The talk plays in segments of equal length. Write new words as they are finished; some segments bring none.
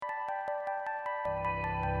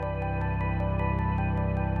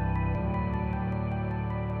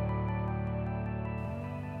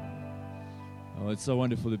Well, it's so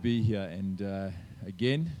wonderful to be here. And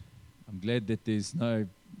again, I'm glad that there's no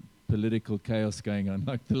political chaos going on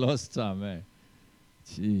like the last time. Eh?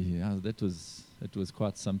 Gee, yeah, that was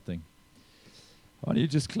quite something. Why don't you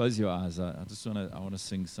just close your eyes? I want to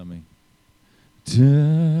sing something.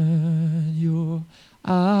 Turn your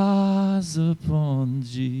eyes upon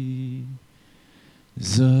Jesus.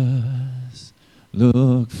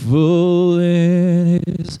 Look full in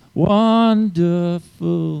His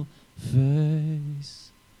wonderful face,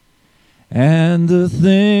 and the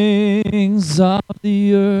things of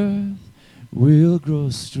the earth will grow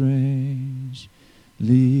strangely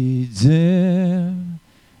dim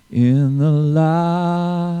in the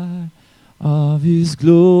light of His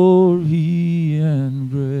glory and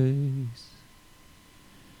grace.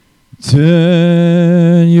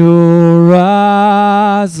 Turn your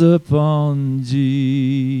eyes upon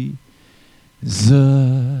Jesus.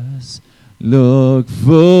 Look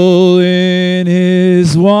full in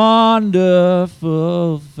His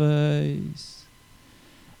wonderful face,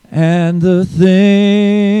 and the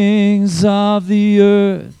things of the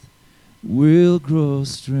earth will grow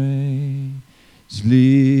strangely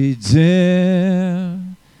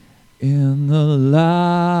dim in the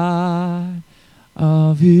light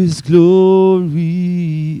of His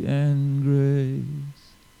glory and grace.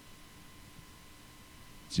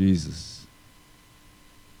 Jesus.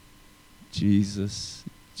 Jesus,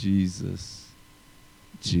 Jesus,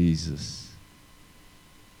 Jesus.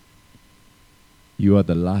 You are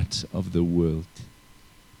the light of the world.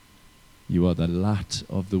 You are the light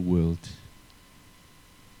of the world.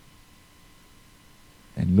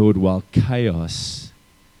 And Lord, while chaos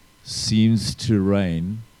seems to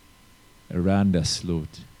reign around us,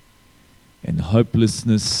 Lord, and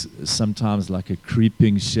hopelessness, sometimes like a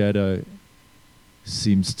creeping shadow,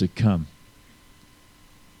 seems to come,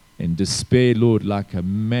 and despair, Lord, like a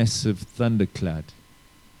massive thundercloud,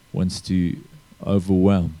 wants to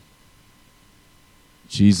overwhelm.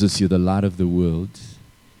 Jesus, you're the light of the world,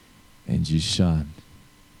 and you shine.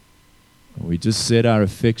 And we just set our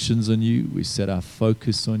affections on you. We set our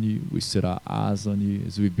focus on you. We set our eyes on you,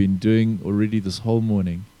 as we've been doing already this whole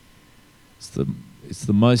morning. It's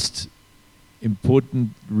the most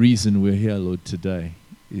important reason we're here, Lord, today,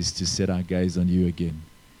 is to set our gaze on you again.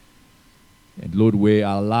 And Lord, where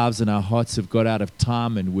our lives and our hearts have got out of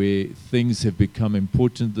time, and where things have become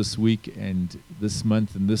important this week and this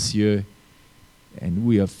month and this year, and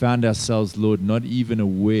we have found ourselves, Lord, not even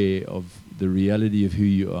aware of the reality of who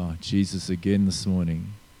you are. Jesus, again this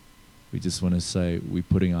morning, we just want to say we're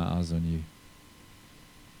putting our eyes on you.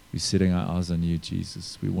 We're setting our eyes on you,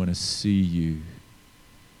 Jesus. We want to see you.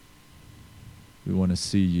 We want to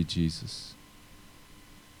see you, Jesus.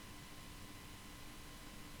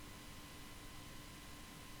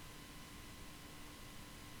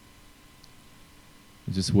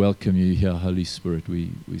 We just welcome you here, Holy Spirit.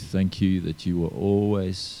 We thank you that you're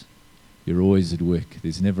always at work.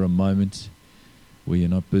 There's never a moment where you're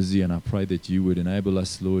not busy, and I pray that you would enable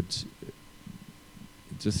us, Lord,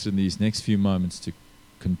 just in these next few moments to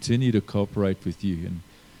continue to cooperate with you. And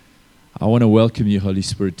I want to welcome you, Holy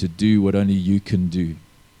Spirit, to do what only you can do.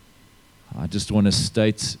 I just want to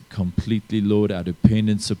state completely, Lord, our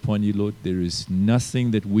dependence upon you, Lord. There is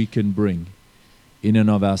nothing that we can bring in and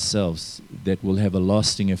of ourselves that will have a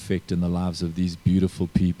lasting effect in the lives of these beautiful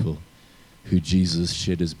people who Jesus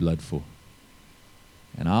shed his blood for.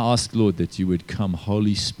 And I ask, Lord, that you would come,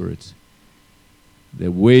 Holy Spirit,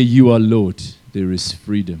 that where you are, Lord, there is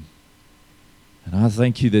freedom. And I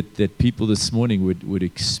thank you that people this morning would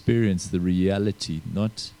experience the reality,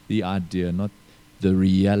 not the idea, not the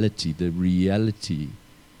reality,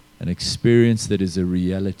 an experience that is a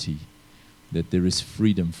reality, that there is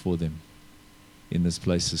freedom for them in this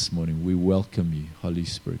place this morning. We welcome you, Holy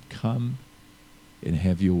Spirit. Come and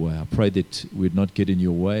have your way. I pray that we'd not get in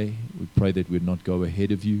your way. We pray that we'd not go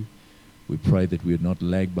ahead of you. We pray that we'd not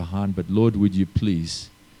lag behind. But Lord, would you please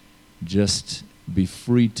just be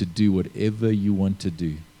free to do whatever you want to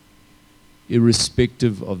do,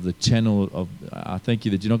 irrespective of the channel of. I thank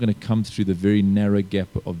you that you're not going to come through the very narrow gap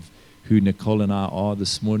of who Nicole and I are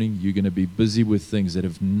this morning. You're going to be busy with things that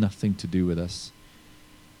have nothing to do with us,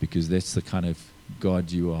 because that's the kind of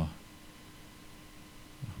God you are.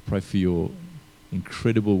 I pray for your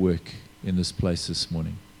incredible work in this place this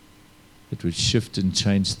morning, that would shift and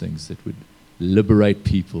change things, that would liberate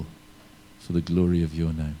people for the glory of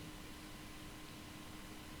your name.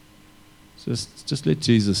 Just let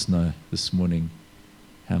Jesus know this morning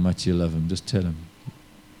how much you love him. Just tell him,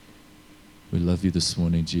 we love you this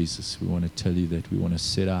morning, Jesus. We want to tell you that. We want to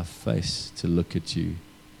set our face to look at you,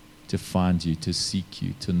 to find you, to seek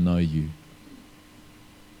you, to know you.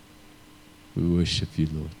 We worship you,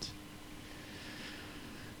 Lord.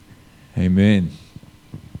 Amen.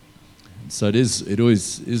 So it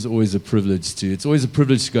always is a privilege it's always a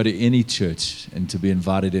privilege to go to any church and to be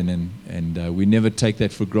invited in, and we never take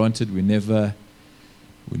that for granted. We never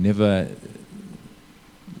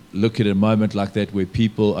look at a moment like that where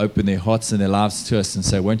people open their hearts and their lives to us and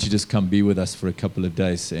say, won't you just come be with us for a couple of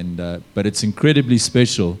days? But it's incredibly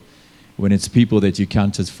special when it's people that you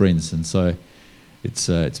count as friends. And so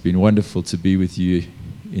it's been wonderful to be with you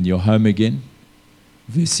in your home again,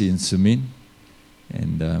 Vesi and Sumin.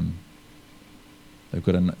 And they've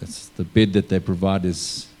got the bed that they provide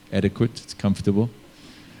is adequate. It's comfortable.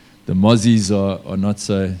 The mozzies are not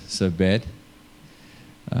so bad.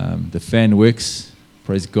 The fan works.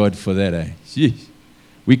 Praise God for that, eh? Jeez.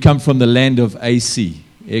 We come from the land of AC,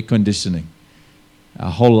 air conditioning. Our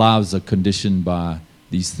whole lives are conditioned by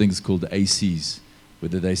these things called ACs,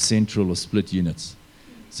 whether they're central or split units.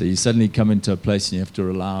 So you suddenly come into a place and you have to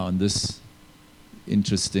rely on this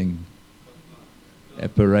interesting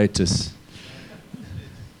apparatus.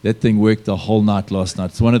 That thing worked the whole night last night.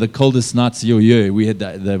 It's one of the coldest nights of your year. We had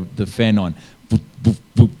the fan on. Boop, boop,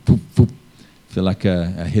 boop, boop, boop. Feel like a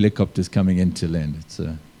helicopter's coming into land.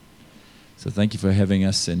 So thank you for having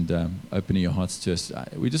us and opening your hearts to us.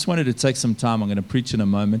 We just wanted to take some time. I'm going to preach in a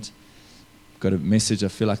moment. I've got a message I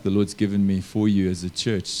feel like the Lord's given me for you as a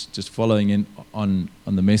church, just following in on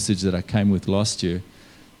the message that I came with last year.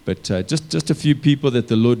 But just a few people that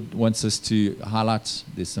the Lord wants us to highlight.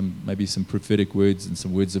 There's maybe some prophetic words and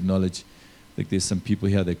some words of knowledge. I think there's some people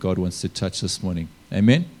here that God wants to touch this morning.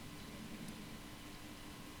 Amen?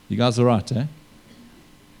 You guys all right, eh?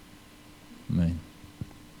 Amen.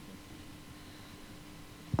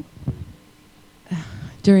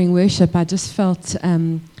 During worship, I just felt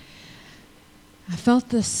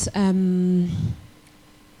this. I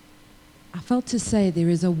felt to say there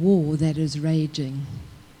is a war that is raging.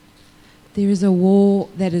 There is a war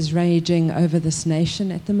that is raging over this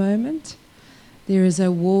nation at the moment. There is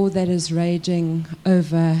a war that is raging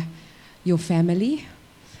over your family.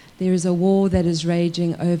 There is a war that is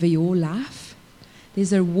raging over your life.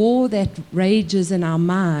 There's a war that rages in our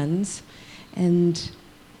minds, and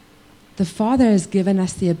the Father has given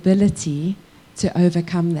us the ability to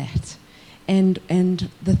overcome that. And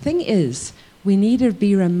the thing is, we need to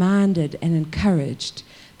be reminded and encouraged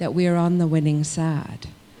that we're on the winning side,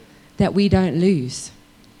 that we don't lose.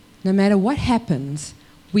 No matter what happens,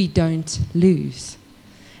 we don't lose.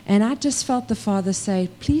 And I just felt the Father say,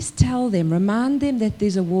 please tell them, remind them that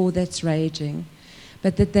there's a war that's raging,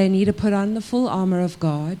 but that they need to put on the full armor of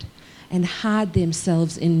God and hide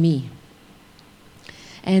themselves in me.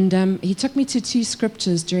 And he took me to two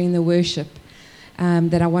scriptures during the worship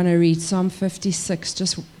that I want to read. Psalm 56,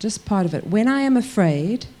 just part of it. When I am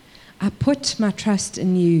afraid, I put my trust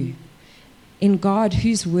in you. In God,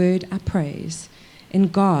 whose word I praise. In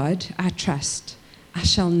God I trust. I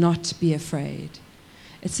shall not be afraid.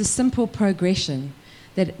 It's a simple progression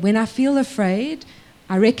that when I feel afraid,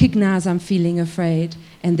 I recognize I'm feeling afraid,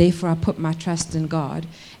 and therefore I put my trust in God.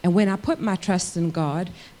 And when I put my trust in God,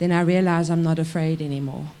 then I realize I'm not afraid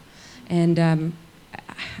anymore. And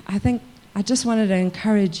I think I just wanted to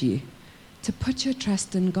encourage you to put your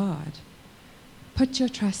trust in God. Put your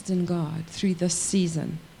trust in God through this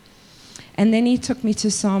season. And then he took me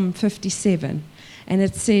to Psalm 57, and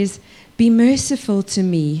it says, be merciful to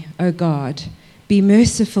me, O God, be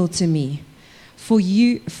merciful to me. For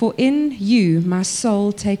in you my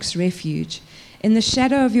soul takes refuge. In the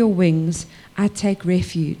shadow of your wings I take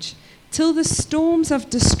refuge. Till the storms of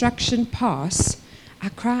destruction pass, I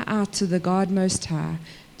cry out to the God Most High,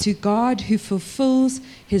 to God who fulfills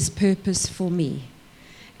his purpose for me.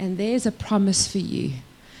 And there's a promise for you,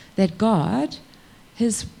 that God,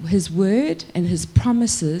 his word and his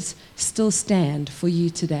promises still stand for you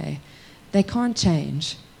today. They can't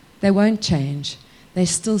change. They won't change. They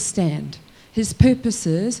still stand. His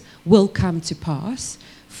purposes will come to pass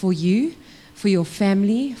for you, for your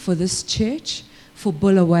family, for this church, for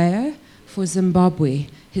Bulawayo, for Zimbabwe.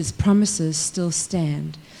 His promises still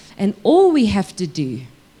stand. And all we have to do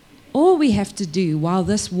while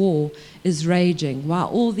this war is raging, while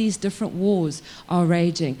all these different wars are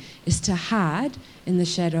raging, is to hide in the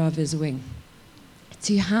shadow of his wing,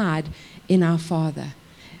 to hide in our Father.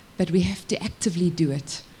 But we have to actively do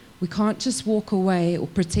it. We can't just walk away or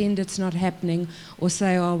pretend it's not happening or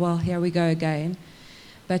say, oh, well, here we go again.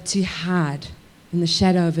 But to hide in the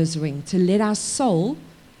shadow of his wing, to let our soul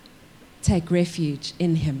take refuge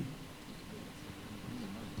in him.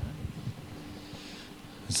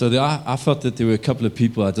 So I felt that there were a couple of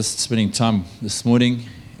people just spending time this morning,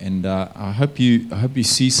 and I hope you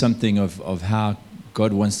see something of how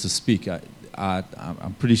God wants to speak.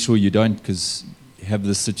 I'm pretty sure you don't, because you have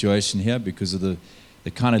this situation here because of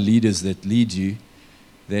the kind of leaders that lead you.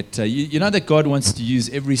 That you know that God wants to use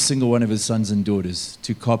every single one of His sons and daughters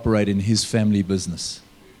to cooperate in His family business.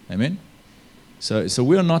 Amen. So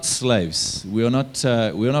we are not slaves. We are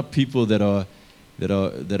not people that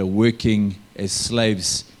are working as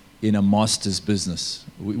slaves in a master's business.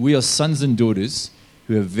 We are sons and daughters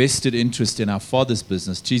who have vested interest in our Father's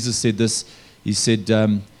business. Jesus said this. He said,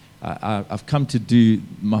 "I've come to do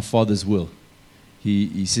my Father's will."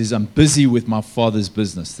 He says, "I'm busy with my Father's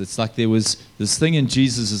business." It's like there was this thing in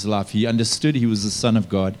Jesus' life. He understood He was the Son of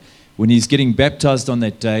God. When He's getting baptized on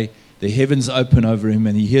that day, the heavens open over Him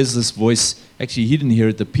and He hears this voice. Actually, He didn't hear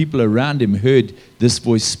it. The people around Him heard this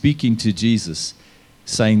voice speaking to Jesus,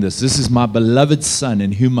 saying this is my beloved Son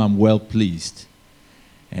in whom I'm well pleased.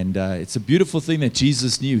 And it's a beautiful thing that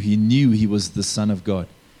Jesus knew. He knew He was the Son of God.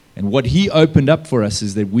 And what He opened up for us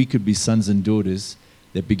is that we could be sons and daughters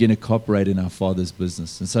that begin to cooperate in our Father's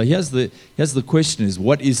business. And so here's the question is,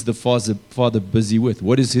 what is the Father busy with?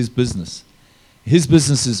 What is His business? His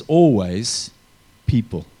business is always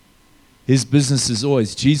people. His business is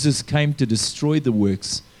always, Jesus came to destroy the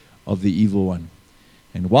works of the evil one.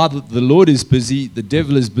 And while the Lord is busy, the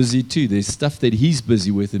devil is busy too. There's stuff that he's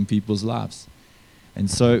busy with in people's lives.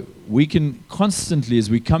 And so we can constantly, as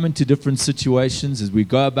we come into different situations, as we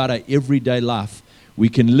go about our everyday life, we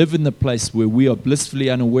can live in the place where we are blissfully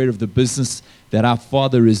unaware of the business that our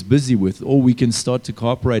Father is busy with, or we can start to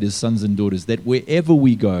cooperate as sons and daughters, that wherever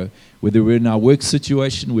we go, whether we're in our work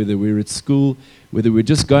situation, whether we're at school, whether we're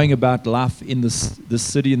just going about life in this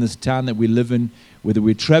city, in this town that we live in, whether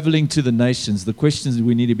we're traveling to the nations, the questions that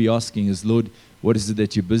we need to be asking is, Lord, what is it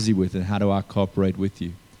that you're busy with, and how do I cooperate with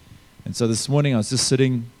you? And so this morning I was just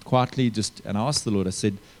sitting quietly and I asked the Lord, I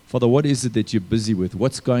said, Father, what is it that you're busy with?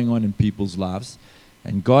 What's going on in people's lives?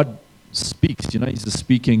 And God speaks. You know, He's a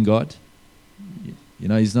speaking God. You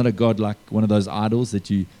know, He's not a God like one of those idols that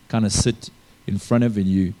you kind of sit in front of and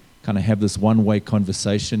you kind of have this one-way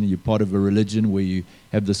conversation. You're part of a religion where you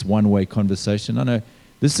have this one-way conversation. No,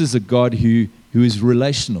 this is a God who is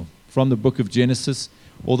relational. From the book of Genesis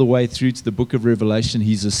all the way through to the book of Revelation,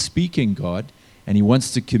 He's a speaking God, and He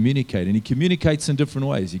wants to communicate. And He communicates in different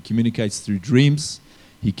ways. He communicates through dreams.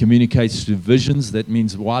 He communicates through visions. That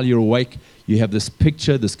means while you're awake, you have this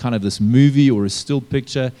picture, this movie or a still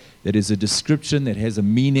picture that is a description, that has a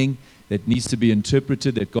meaning, that needs to be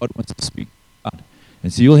interpreted, that God wants to speak about.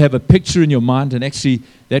 And so you'll have a picture in your mind, and actually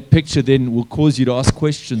that picture then will cause you to ask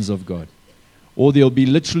questions of God. Or there'll be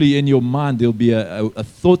literally in your mind, there'll be a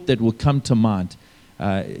thought that will come to mind,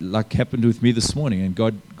 like happened with me this morning, and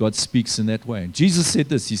God speaks in that way. And Jesus said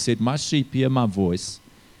this, He said, "My sheep hear my voice,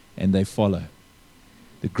 and they follow."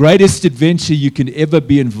 The greatest adventure you can ever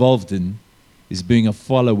be involved in is being a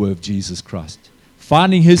follower of Jesus Christ.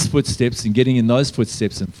 Finding His footsteps and getting in those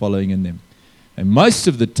footsteps and following in them. And most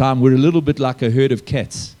of the time, we're a little bit like a herd of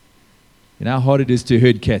cats. You know how hard it is to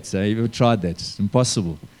herd cats? Have you ever tried that? It's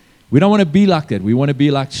impossible. We don't want to be like that. We want to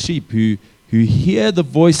be like sheep who hear the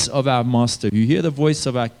voice of our master, who hear the voice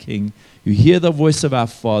of our king, who hear the voice of our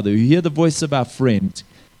Father, who hear the voice of our friend,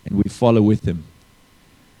 and we follow with Him.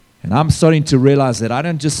 And I'm starting to realize that I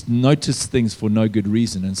don't just notice things for no good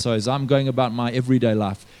reason. And so as I'm going about my everyday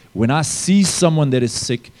life, when I see someone that is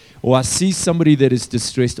sick, or I see somebody that is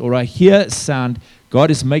distressed, or I hear a sound,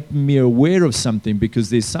 God is making me aware of something,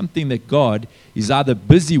 because there's something that God is either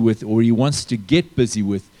busy with or He wants to get busy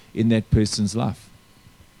with in that person's life.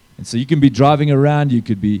 And so you can be driving around, you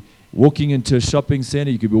could be walking into a shopping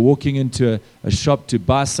center, you could be walking into a shop to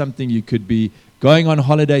buy something, you could be going on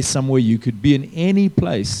holiday somewhere, you could be in any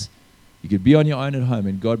place, you could be on your own at home,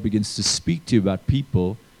 and God begins to speak to you about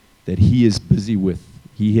people that He is busy with.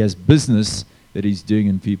 He has business that He's doing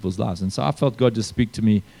in people's lives. And so I felt God just speak to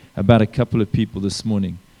me about a couple of people this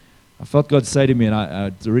morning. I felt God say to me,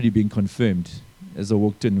 and it's already been confirmed, as I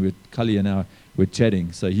walked in with Kali and I were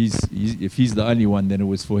chatting. So if he's the only one, then it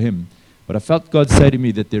was for him. But I felt God say to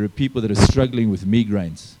me that there are people that are struggling with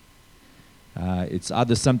migraines. It's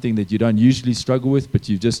either something that you don't usually struggle with, but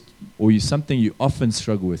something you often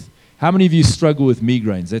struggle with. How many of you struggle with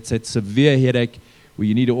migraines? That's that severe headache where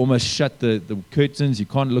you need to almost shut the curtains. You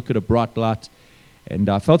can't look at a bright light. And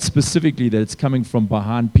I felt specifically that it's coming from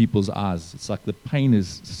behind people's eyes. It's like the pain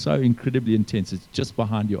is so incredibly intense. It's just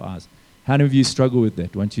behind your eyes. How many of you struggle with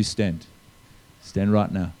that? Won't you stand? Stand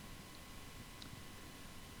right now.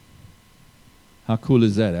 How cool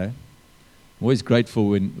is that, eh? I'm always grateful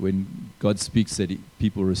when God speaks that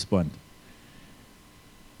people respond.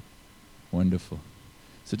 Wonderful.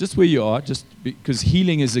 So just where you are, just because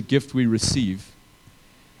healing is a gift we receive,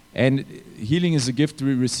 And healing is a gift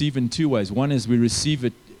we receive in two ways. One is we receive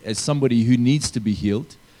it as somebody who needs to be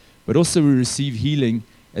healed, but also we receive healing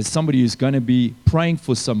as somebody who's going to be praying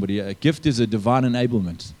for somebody. A gift is a divine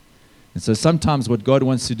enablement. And so sometimes what God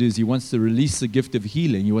wants to do is he wants to release the gift of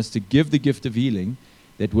healing. He wants to give the gift of healing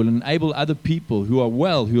that will enable other people who are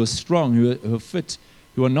well, who are strong, who are fit,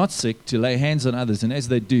 who are not sick, to lay hands on others. And as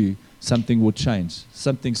they do, something will change.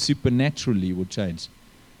 Something supernaturally will change.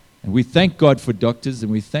 And we thank God for doctors,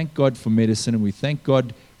 and we thank God for medicine, and we thank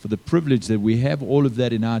God for the privilege that we have all of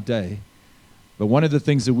that in our day. But one of the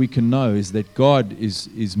things that we can know is that God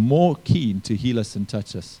is more keen to heal us and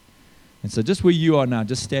touch us. And so just where you are now,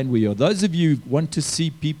 just stand where you are. Those of you who want to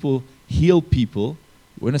see people heal people,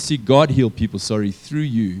 want to see God heal people, through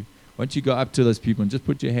you, why don't you go up to those people and just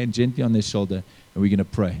put your hand gently on their shoulder, and we're going to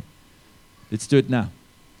pray. Let's do it now.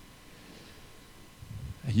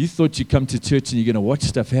 You thought you'd come to church and you're going to watch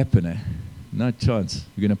stuff happen, eh? No chance.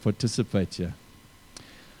 You're going to participate here.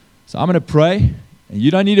 So I'm going to pray, and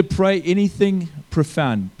you don't need to pray anything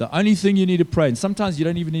profound. The only thing you need to pray, and sometimes you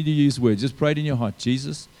don't even need to use words, just pray it in your heart.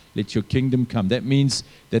 Jesus, let your kingdom come. That means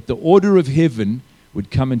that the order of heaven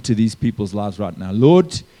would come into these people's lives right now.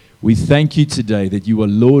 Lord, we thank you today that you are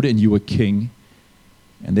Lord and you are King,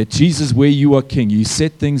 and that Jesus, where you are King, you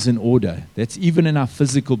set things in order. That's even in our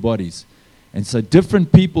physical bodies. And so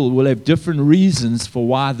different people will have different reasons for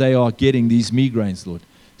why they are getting these migraines, Lord.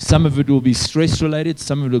 Some of it will be stress-related.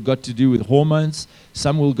 Some of it will got to do with hormones.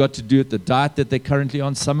 Some will got to do with the diet that they're currently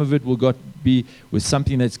on. Some of it will got to be with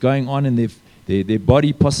something that's going on in their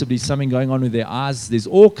body, possibly something going on with their eyes. There's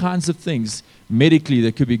all kinds of things medically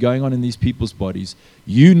that could be going on in these people's bodies.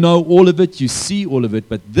 You know all of it. You see all of it.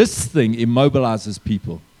 But this thing immobilizes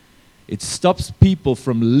people. It stops people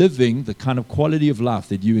from living the kind of quality of life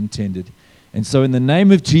that you intended. And so in the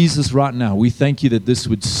name of Jesus right now, we thank you that this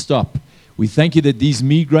would stop. We thank you that these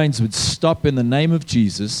migraines would stop in the name of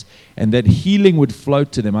Jesus, and that healing would flow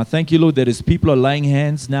to them. I thank you, Lord, that as people are laying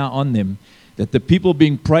hands now on them, that the people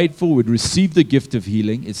being prayed for would receive the gift of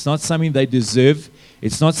healing. It's not something they deserve.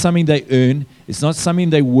 It's not something they earn. It's not something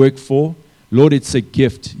they work for. Lord, it's a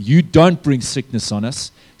gift. You don't bring sickness on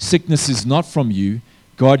us. Sickness is not from you.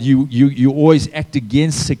 God, you always act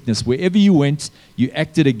against sickness. Wherever you went, you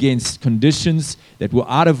acted against conditions that were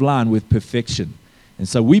out of line with perfection. And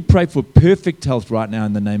so we pray for perfect health right now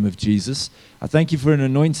in the name of Jesus. I thank you for an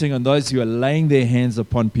anointing on those who are laying their hands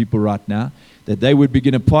upon people right now, that they would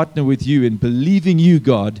begin to partner with you in believing you,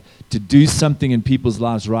 God, to do something in people's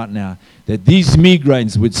lives right now, that these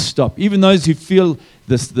migraines would stop. Even those who feel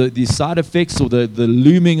the side effects or the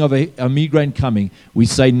looming of a migraine coming, we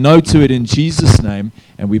say no to it in Jesus' name,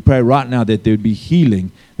 and we pray right now that there would be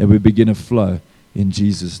healing that would begin to flow in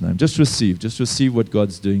Jesus' name. Just receive what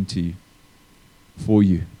God's doing to you, for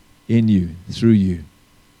you, in you, through you.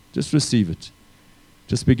 Just receive it.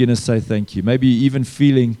 Just begin to say thank you. Maybe even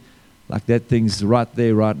feeling like that thing's right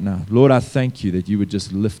there, right now. Lord, I thank you that you would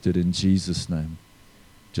just lift it in Jesus' name.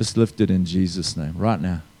 Just lift it in Jesus' name, right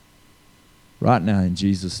now. Right now, in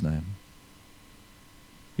Jesus' name.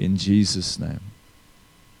 In Jesus' name.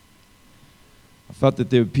 I felt that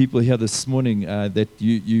there were people here this morning that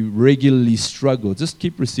you regularly struggle. Just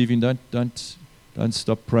keep receiving. Don't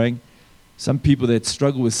stop praying. Some people that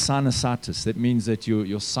struggle with sinusitis. That means that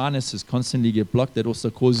your sinuses constantly get blocked. That also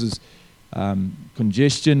causes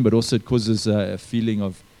congestion, but also it causes a feeling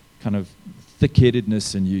of kind of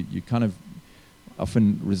thick-headedness, and you kind of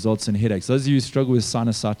often results in headaches. Those of you who struggle with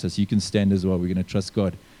sinusitis, you can stand as well. We're going to trust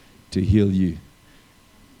God to heal you.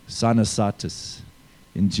 Sinusitis,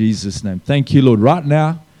 in Jesus' name. Thank you, Lord. Right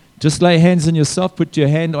now, just lay hands on yourself. Put your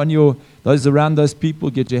hand on those around those people.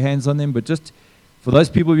 Get your hands on them. But just for those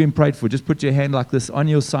people who've been prayed for, just put your hand like this on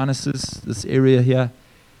your sinuses, this area here.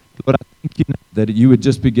 Lord, I thank you that you would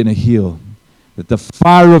just begin to heal. That the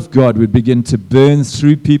fire of God would begin to burn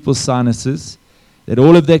through people's sinuses. That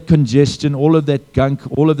all of that congestion, all of that gunk,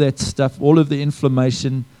 all of that stuff, all of the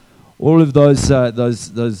inflammation, all of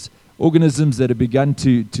those organisms that have begun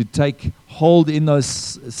to take hold in those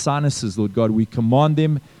sinuses, Lord God, we command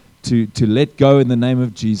them to let go in the name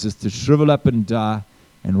of Jesus, to shrivel up and die.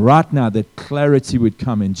 And right now, that clarity would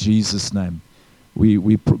come in Jesus' name.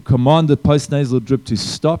 We command the postnasal drip to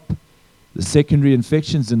stop, the secondary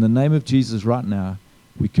infections in the name of Jesus right now.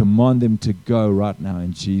 We command them to go right now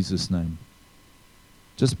in Jesus' name.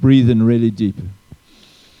 Just breathe in really deep.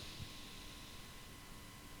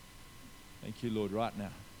 Thank you, Lord, right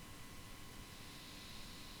now.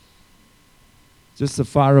 Just the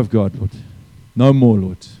fire of God, Lord. No more,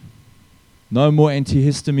 Lord. No more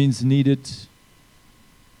antihistamines needed.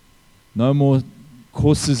 No more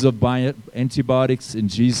courses of antibiotics in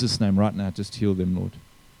Jesus' name right now. Just heal them, Lord.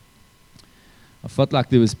 I felt like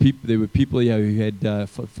there were people here who had,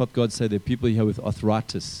 felt God say there are people here with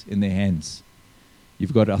arthritis in their hands.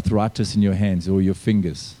 You've got arthritis in your hands or your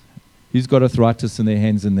fingers. Who's got arthritis in their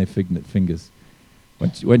hands and their fingers?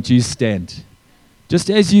 Won't you stand? Just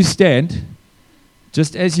as you stand,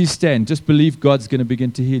 just believe God's going to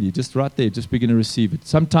begin to heal you. Just right there, just begin to receive it.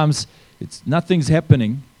 Sometimes nothing's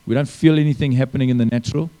happening. We don't feel anything happening in the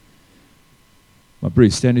natural. My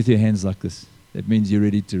Bruce, stand with your hands like this. That means you're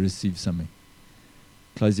ready to receive something.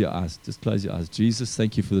 Close your eyes. Just close your eyes. Jesus,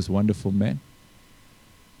 thank you for this wonderful man.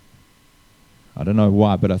 I don't know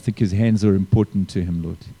why, but I think his hands are important to him,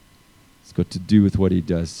 Lord. It's got to do with what he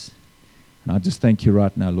does. And I just thank you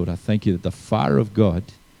right now, Lord. I thank you that the fire of God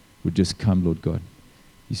would just come, Lord God.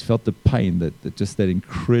 He's felt the pain, that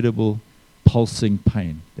incredible pulsing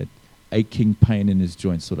pain, that aching pain in his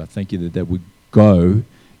joints, Lord. I thank you that would go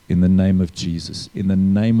in the name of Jesus. In the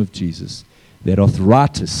name of Jesus. That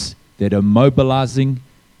arthritis, that immobilizing,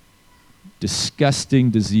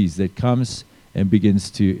 disgusting disease that comes and begins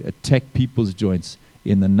to attack people's joints,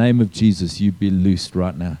 in the name of Jesus, you be loosed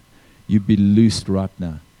right now. You be loosed right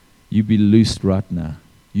now. You be loosed right now.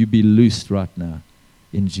 You be loosed right now.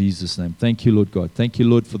 In Jesus' name. Thank you, Lord God. Thank you,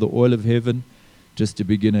 Lord, for the oil of heaven, just to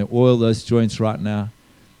begin to oil those joints right now.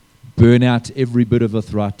 Burn out every bit of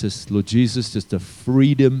arthritis. Lord Jesus, just a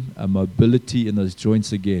freedom, a mobility in those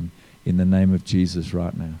joints again, in the name of Jesus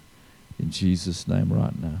right now. In Jesus' name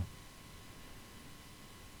right now.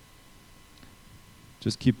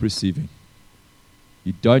 Just keep receiving.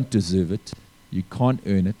 You don't deserve it. You can't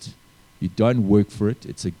earn it. You don't work for it.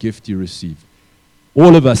 It's a gift you receive.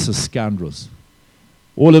 All of us are scoundrels.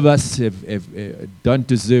 All of us don't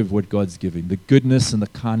deserve what God's giving. The goodness and the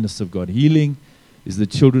kindness of God. Healing is the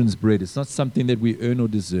children's bread. It's not something that we earn or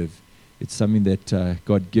deserve. It's something that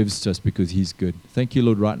God gives to us because He's good. Thank you,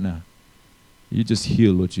 Lord, right now. You just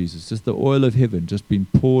heal, Lord Jesus. Just the oil of heaven just being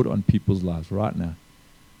poured on people's lives right now.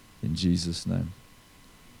 In Jesus' name.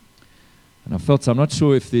 And I felt, I'm not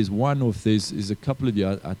sure if there's one or if there's a couple of you.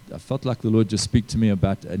 I felt like the Lord just speak to me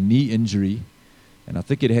about a knee injury. And I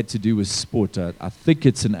think it had to do with sport. I think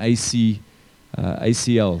it's an ACL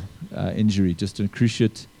injury, just a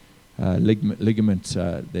cruciate ligament,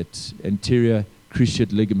 that anterior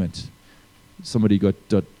cruciate ligament. Somebody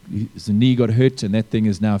his knee got hurt, and that thing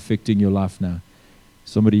is now affecting your life now.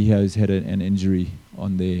 Somebody has had an injury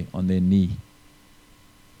on their knee.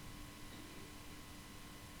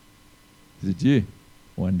 Is it you?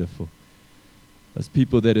 Wonderful. Those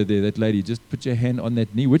people that are there, that lady, just put your hand on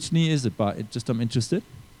that knee. Which knee is it by? I'm interested.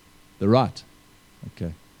 The right.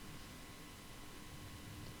 Okay.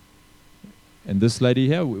 And this lady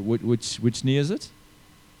here, which knee is it?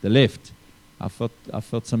 The left. I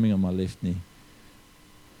felt something on my left knee.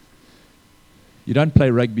 You don't play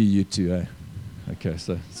rugby, you two, eh? Okay,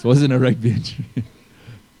 so this wasn't a rugby injury.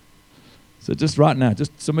 So just right now,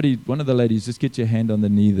 one of the ladies, just get your hand on the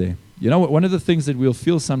knee there. You know what? One of the things that we'll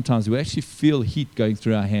feel sometimes, we actually feel heat going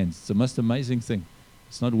through our hands. It's the most amazing thing.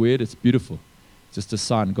 It's not weird, it's beautiful. It's just a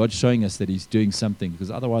sign. God's showing us that He's doing something, because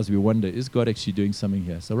otherwise we wonder, is God actually doing something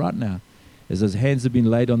here? So right now, as those hands have been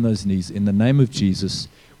laid on those knees, in the name of Jesus,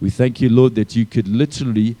 we thank you, Lord, that you could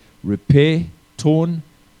literally repair torn,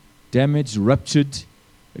 damaged, ruptured,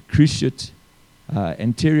 cruciate,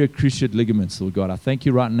 anterior cruciate ligaments, Lord God. I thank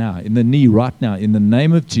you right now, in the knee, right now, in the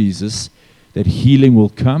name of Jesus, that healing will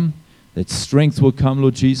come, that strength will come,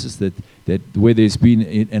 Lord Jesus, that where there's been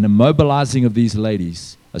an immobilizing of these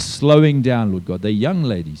ladies, a slowing down, Lord God, they're young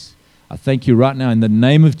ladies. I thank you right now, in the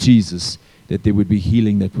name of Jesus, that there would be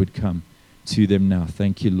healing that would come to them now.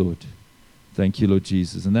 Thank you, Lord. Thank you, Lord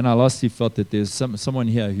Jesus. And then I lastly felt that there's someone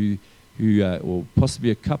here who or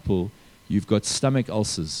possibly a couple, you've got stomach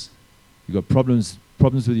ulcers. You've got problems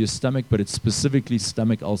with your stomach, but it's specifically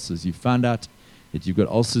stomach ulcers. You found out that you've got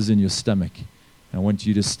ulcers in your stomach. And I want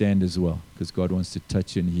you to stand as well, because God wants to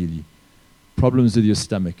touch you and heal you. Problems with your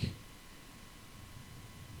stomach.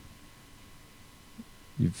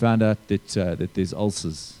 You found out that there's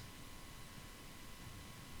ulcers.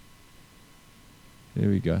 There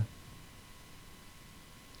we go.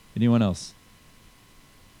 Anyone else?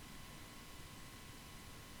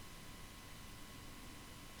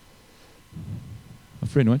 My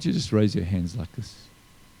friend, why don't you just raise your hands like this?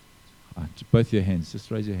 Both your hands. Just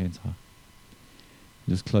raise your hands high.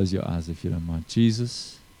 Just close your eyes if you don't mind.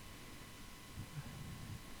 Jesus,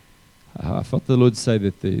 I felt the Lord say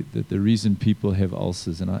that the reason people have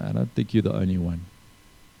ulcers, and I don't think you're the only one,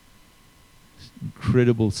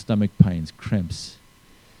 incredible stomach pains, cramps,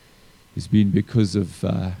 has been because of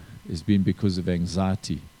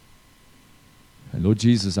anxiety. And Lord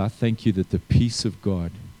Jesus, I thank you that the peace of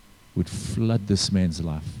God would flood this man's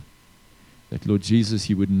life. that, Lord Jesus,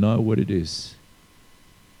 he would know what it is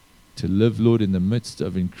to live, Lord, in the midst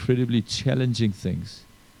of incredibly challenging things,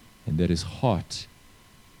 and that his heart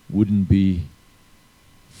wouldn't be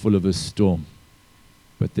full of a storm,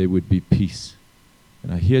 but there would be peace.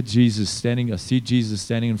 And I see Jesus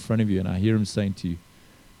standing in front of you, and I hear him saying to you,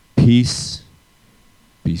 peace,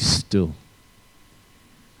 be still.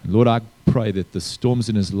 And Lord, I pray that the storms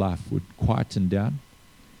in his life would quieten down.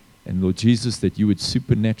 And Lord Jesus, that you would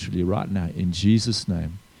supernaturally right now, in Jesus'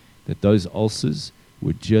 name, that those ulcers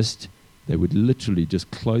would literally just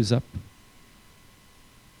close up.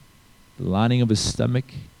 The lining of his stomach,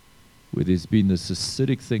 where there's been this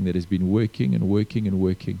acidic thing that has been working and working and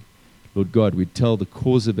working. Lord God, we tell the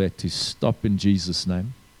cause of that to stop in Jesus'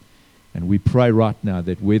 name. And we pray right now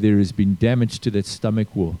that where there has been damage to that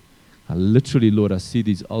stomach wall, Lord, I see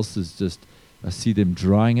these ulcers I see them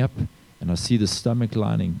drying up, and I see the stomach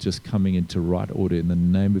lining just coming into right order in the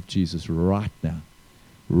name of Jesus right now.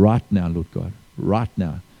 Right now, Lord God, right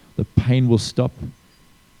now. The pain will stop.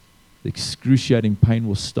 The excruciating pain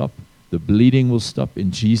will stop. The bleeding will stop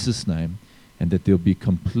in Jesus' name, and that there'll be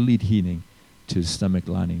complete healing to his stomach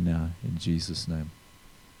lining now in Jesus' name.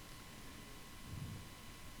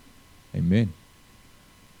 Amen.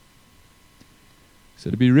 So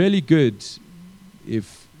it'd be really good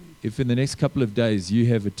if in the next couple of days you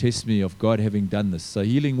have a testimony of God having done this. So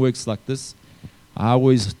healing works like this. I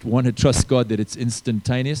always want to trust God that it's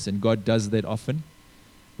instantaneous, and God does that often.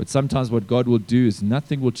 But sometimes what God will do is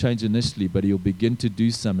nothing will change initially, but he'll begin to do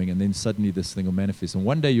something, and then suddenly this thing will manifest. And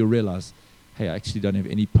one day you'll realize, hey, I actually don't have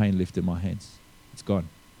any pain left in my hands. It's gone.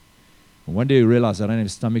 And one day you'll realize I don't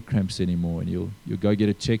have stomach cramps anymore, and you'll go get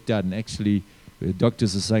it checked out, and actually the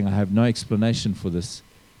doctors are saying, I have no explanation for this,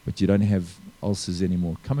 but you don't have ulcers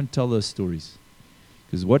anymore. Come and tell those stories.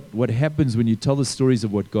 Because what happens when you tell the stories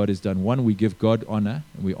of what God has done, one, we give God honor,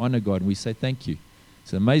 and we honor God, and we say thank you.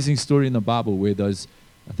 It's an amazing story in the Bible where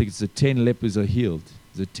I think it's the 10 lepers are healed.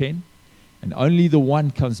 Is it 10? And only the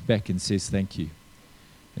one comes back and says thank you.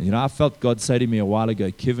 And I felt God say to me a while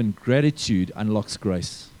ago, Kevin, gratitude unlocks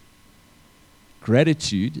grace.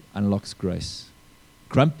 Gratitude unlocks grace.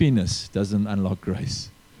 Grumpiness doesn't unlock grace.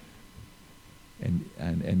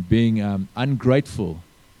 And being ungrateful.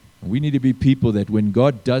 And we need to be people that when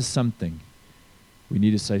God does something, we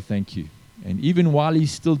need to say thank you. And even while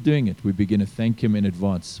he's still doing it, we begin to thank him in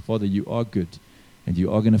advance. Father, you are good, and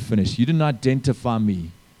you are going to finish. You didn't identify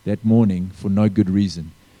me that morning for no good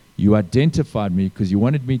reason. You identified me because you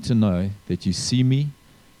wanted me to know that you see me,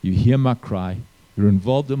 you hear my cry, you're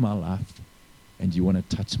involved in my life, and you want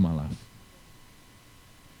to touch my life.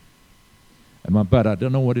 And my bud, I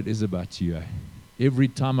don't know what it is about you. Every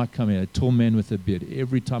time I come here, a tall man with a beard,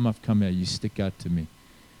 every time I've come here, you stick out to me.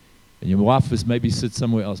 And your wife is maybe sit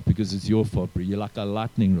somewhere else because it's your fault, but you're like a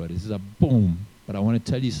lightning rod. It's a boom. But I want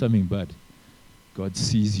to tell you something, bud. God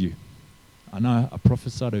sees you. I know I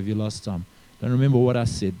prophesied over you last time. Don't remember what I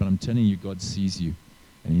said, but I'm telling you, God sees you.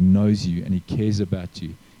 And he knows you, and he cares about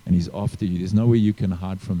you, and he's after you. There's nowhere you can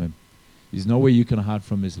hide from him. There's nowhere you can hide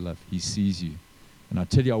from his love. He sees you. And I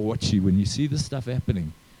tell you, I watch you. When you see this stuff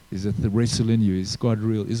happening, there's a wrestle in you. Is God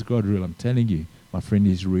real? Is God real? I'm telling you, my friend,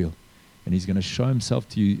 he's real. And he's going to show himself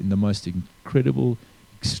to you in the most incredible,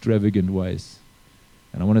 extravagant ways.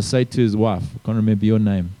 And I want to say to his wife, I can't remember your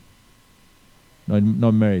name. No,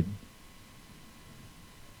 not married.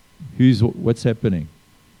 What's happening?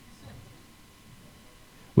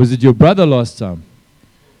 Was it your brother last time?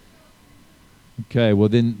 Okay, well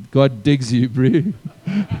then God digs you, bro.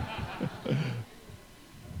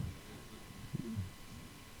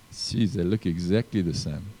 Jeez, they look exactly the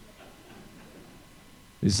same.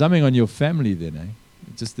 There's something on your family then,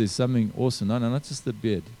 eh? There's something awesome. No, not just the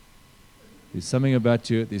beard. There's something about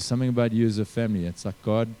you. There's something about you as a family. It's like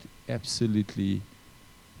God absolutely,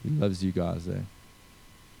 he loves you guys, eh?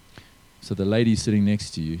 So the lady sitting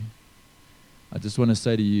next to you, I just want to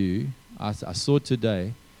say to you, I saw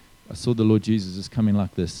today, I saw the Lord Jesus just coming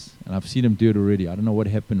like this, and I've seen him do it already. I don't know what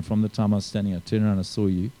happened from the time I was standing. I turned around, I saw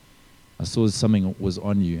you. I saw something was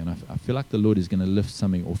on you, and I feel like the Lord is going to lift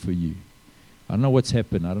something off of you. I don't know what's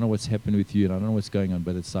happened. I don't know what's happened with you, and I don't know what's going on,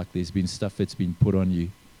 but it's like there's been stuff that's been put on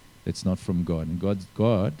you that's not from God. And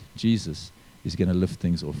God, Jesus, is going to lift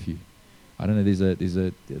things off you. I don't know,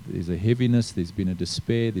 there's a heaviness, there's been a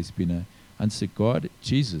despair, there's been a unsaid. God,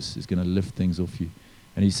 Jesus, is going to lift things off you.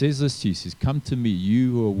 And he says this to you, he says, come to me,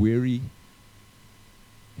 you who are weary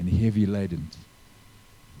and heavy laden.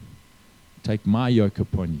 Take my yoke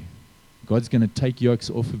upon you. God's going to take yokes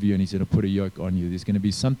off of you, and he's going to put a yoke on you. There's going to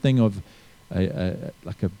be something of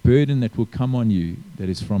like a burden that will come on you that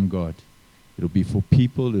is from God. It'll be for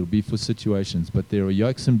people, it'll be for situations, but there are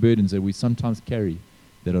yokes and burdens that we sometimes carry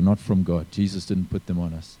that are not from God. Jesus didn't put them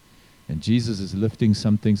on us. And Jesus is lifting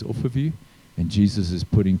some things off of you, and Jesus is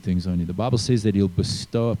putting things on you. The Bible says that he'll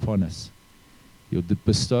bestow upon us. He'll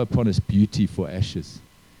bestow upon us beauty for ashes.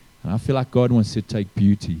 And I feel like God wants to take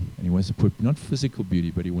beauty, and he wants to put, not physical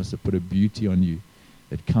beauty, but he wants to put a beauty on you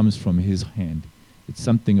that comes from his hand. It's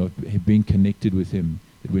something of being connected with him,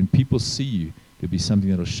 that when people see you, there'll be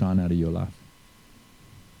something that will shine out of your life.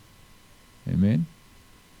 Amen?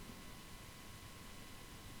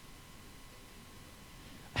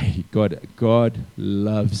 Hey, God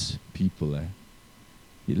loves people.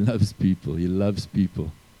 He loves people. He loves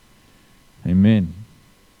people. Amen.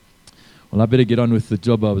 Well, I better get on with the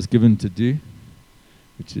job I was given to do,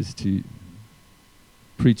 which is to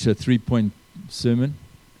preach a 3-point sermon.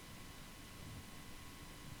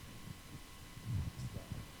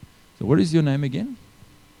 So what is your name again?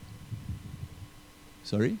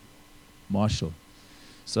 Sorry? Marshall.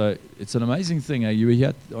 So it's an amazing thing. You were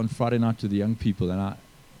here on Friday night with the young people, and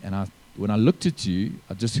I, when I looked at you,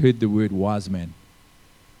 I just heard the word wise man.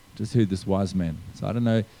 Just heard this wise man. So I don't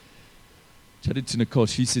know. Chatted to Nicole.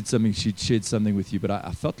 She said something. She'd shared something with you, but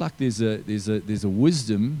I felt like there's a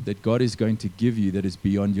wisdom that God is going to give you that is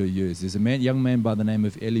beyond your years. There's a young man by the name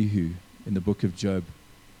of Elihu in the book of Job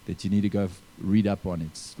that you need to go read up on.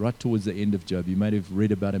 It's right towards the end of Job. You might have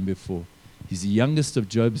read about him before. He's the youngest of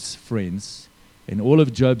Job's friends, and all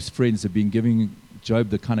of Job's friends have been giving Job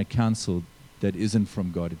the kind of counsel that isn't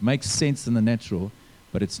from God. It makes sense in the natural,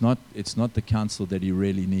 but it's not the counsel that he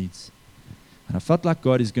really needs. And I felt like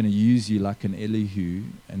God is going to use you like an Elihu,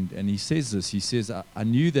 and he says this. He says, I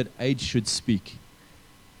knew that age should speak,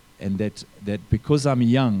 and that because I'm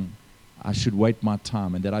young, I should wait my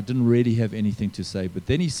time, and that I didn't really have anything to say. But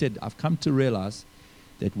then he said, I've come to realize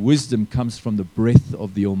that wisdom comes from the breath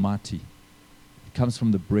of the Almighty. It comes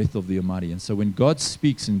from the breath of the Almighty. And so when God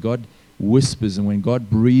speaks and God whispers and when God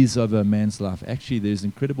breathes over a man's life, actually there's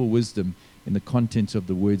incredible wisdom in the content of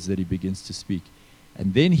the words that he begins to speak.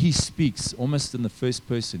 And then he speaks almost in the first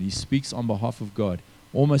person. He speaks on behalf of God,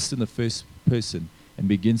 almost in the first person, and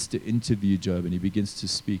begins to interview Job, and he begins to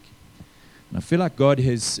speak. And I feel like God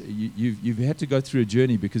has, you've had to go through a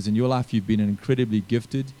journey, because in your life you've been an incredibly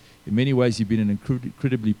gifted, in many ways you've been an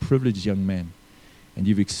incredibly privileged young man. And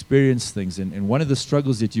you've experienced things. And one of the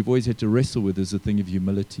struggles that you've always had to wrestle with is the thing of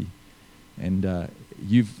humility. And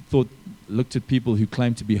you've looked at people who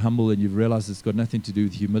claim to be humble, and you've realized it's got nothing to do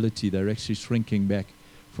with humility. They're actually shrinking back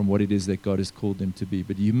from what it is that God has called them to be.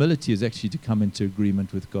 But humility is actually to come into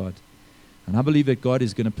agreement with God. And I believe that God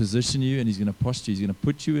is going to position you, and he's going to posture you. He's going to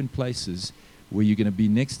put you in places where you're going to be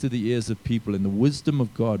next to the ears of people, and the wisdom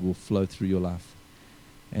of God will flow through your life.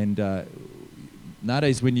 And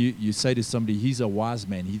nowadays when you say to somebody, he's a wise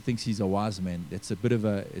man, he thinks he's a wise man, that's a bit of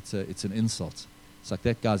it's an insult. It's like,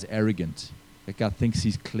 that guy's arrogant. That guy thinks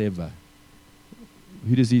he's clever.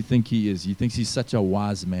 Who does he think he is? He thinks he's such a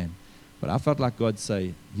wise man. But I felt like God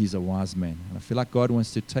say he's a wise man. And I feel like God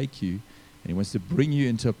wants to take you, and he wants to bring you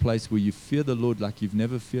into a place where you fear the Lord like you've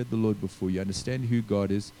never feared the Lord before. You understand who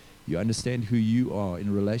God is. You understand who you are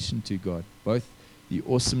in relation to God, both the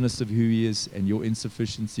awesomeness of who he is and your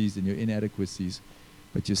insufficiencies and your inadequacies.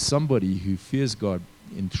 But you're somebody who fears God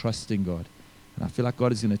in trusting God. And I feel like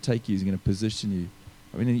God is going to take you. He's going to position you.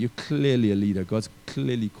 I mean, you're clearly a leader. God's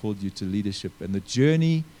clearly called you to leadership. And the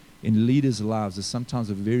journey in leaders' lives is sometimes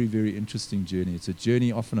a very, very interesting journey. It's a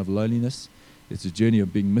journey often of loneliness. It's a journey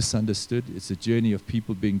of being misunderstood. It's a journey of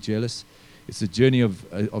people being jealous. It's a journey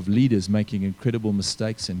of leaders making incredible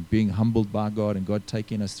mistakes and being humbled by God, and God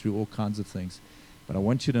taking us through all kinds of things. But I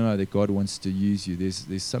want you to know that God wants to use you.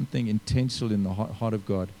 There's something intentional in the heart of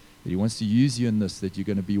God, that he wants to use you in this, that you're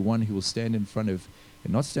going to be one who will stand in front of,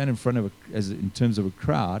 and not stand in front of as in terms of a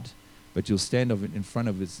crowd, but you'll stand in front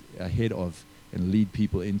of ahead of and lead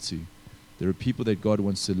people into. There are people that God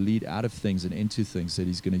wants to lead out of things and into things that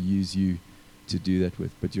he's going to use you to do that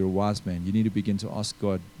with. But you're a wise man. You need to begin to ask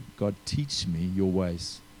God, God, teach me your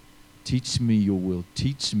ways. Teach me your will.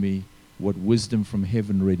 Teach me what wisdom from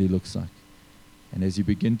heaven really looks like. And as you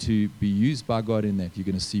begin to be used by God in that, you're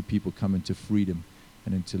going to see people come into freedom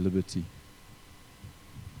and into liberty.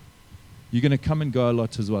 You're going to come and go a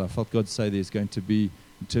lot as well. I felt God say there's going to be,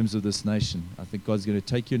 in terms of this nation, I think God's going to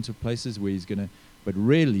take you into places where he's going to, but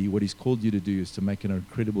really what he's called you to do is to make an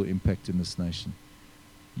incredible impact in this nation.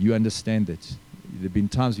 You understand that. There have been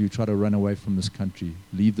times where you try to run away from this country,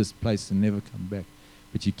 leave this place and never come back.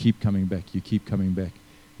 But you keep coming back. You keep coming back.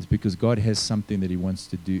 It's because God has something that he wants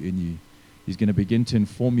to do in you. He's going to begin to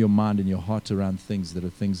inform your mind and your heart around things that are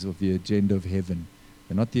things of the agenda of heaven.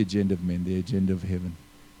 They're not the agenda of men, the agenda of heaven.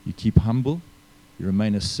 You keep humble. You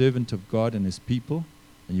remain a servant of God and His people.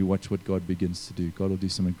 And you watch what God begins to do. God will do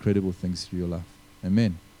some incredible things through your life.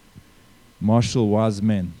 Amen. Marshall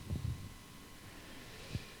Wiseman.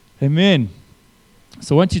 Amen.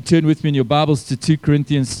 So why don't you turn with me in your Bibles to 2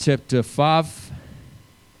 Corinthians chapter 5.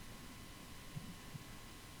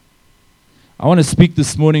 I want to speak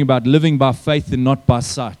this morning about living by faith and not by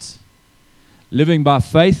sight. Living by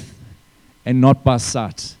faith and not by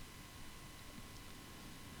sight.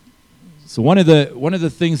 So one of the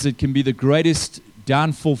things that can be the greatest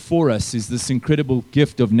downfall for us is this incredible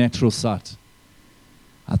gift of natural sight.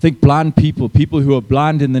 I think blind people who are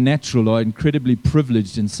blind in the natural, are incredibly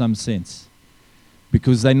privileged in some sense,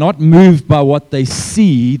 because they're not moved by what they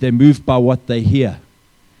see, they're moved by what they hear.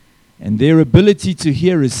 And their ability to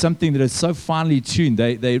hear is something that is so finely tuned.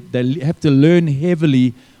 They have to learn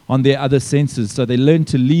heavily on their other senses. So they learn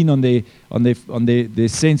to lean on their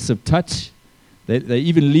sense of touch. They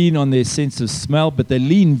even lean on their sense of smell, but they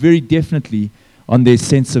lean very definitely on their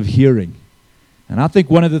sense of hearing. And I think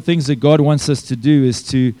one of the things that God wants us to do is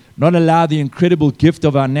to not allow the incredible gift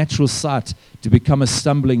of our natural sight to become a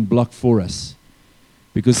stumbling block for us.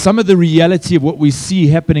 Because some of the reality of what we see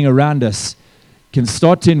happening around us can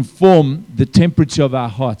start to inform the temperature of our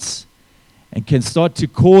hearts and can start to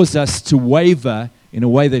cause us to waver in a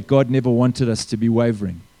way that God never wanted us to be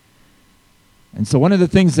wavering. And so one of the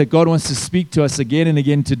things that God wants to speak to us again and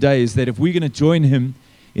again today is that if we're going to join Him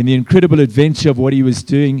in the incredible adventure of what He was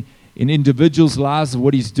doing in individuals' lives, of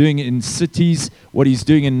what He's doing in cities, what He's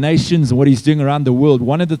doing in nations, and what He's doing around the world,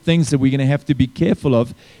 one of the things that we're going to have to be careful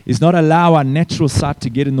of is not allow our natural sight to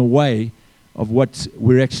get in the way of what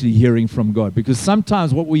we're actually hearing from God. Because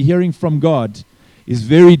sometimes what we're hearing from God is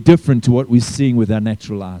very different to what we're seeing with our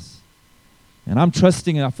natural eyes. And I'm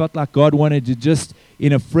trusting, and I felt like God wanted to just,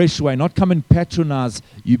 in a fresh way, not come and patronize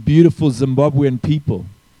you beautiful Zimbabwean people,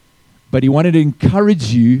 but He wanted to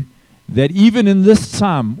encourage you that even in this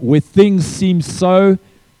time where things seem so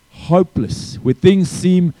hopeless, where things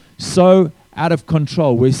seem so out of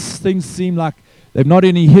control, where things seem like they've not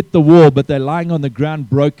only hit the wall, but they're lying on the ground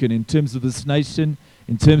broken in terms of this nation,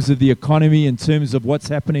 in terms of the economy, in terms of what's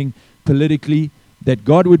happening politically, that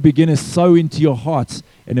God would begin to sow into your hearts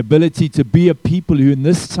an ability to be a people who in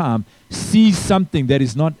this time see something that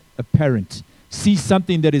is not apparent, see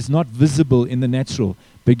something that is not visible in the natural,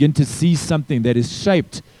 begin to see something that is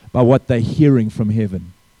shaped by what they're hearing from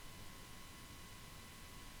heaven.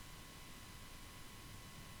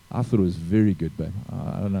 I thought it was very good, babe.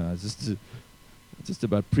 I don't know, I just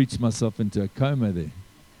about preached myself into a coma there.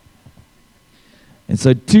 And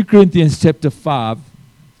so 2 Corinthians chapter 5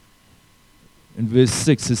 in verse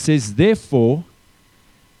 6, it says, therefore,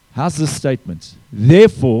 how's this statement?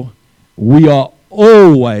 Therefore, we are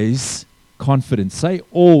always confident. Say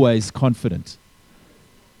always confident.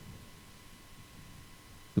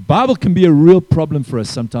 The Bible can be a real problem for us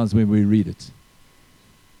sometimes when we read it,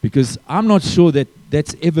 because I'm not sure that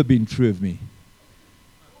that's ever been true of me,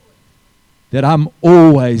 that I'm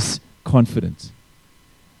always confident.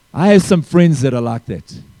 I have some friends that are like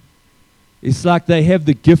that. It's like they have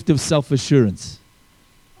the gift of self-assurance.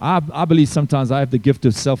 I believe sometimes I have the gift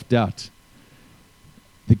of self-doubt,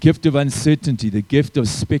 the gift of uncertainty, the gift of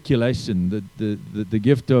speculation, the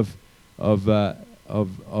gift of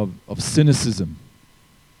cynicism.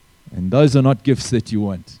 And those are not gifts that you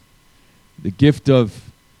want. The gift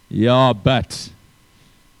of, yeah, but.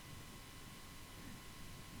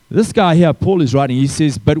 This guy here, Paul is writing, he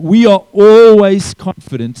says, but we are always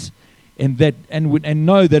confident in that, and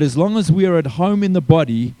know that as long as we are at home in the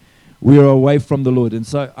body, we are away from the Lord. And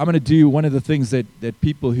so I'm going to do one of the things that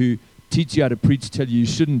people who teach you how to preach tell you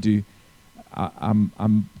shouldn't do. I'm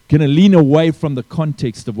going to lean away from the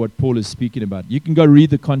context of what Paul is speaking about. You can go read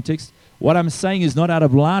the context. What I'm saying is not out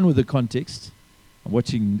of line with the context. I'm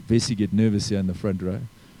watching Vesey get nervous here in the front row.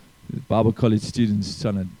 The Bible college students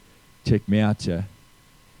trying to check me out here.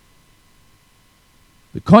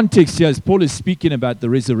 The context here is Paul is speaking about the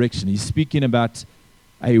resurrection. He's speaking about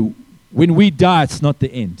when we die, it's not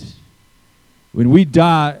the end. When we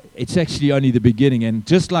die, it's actually only the beginning. And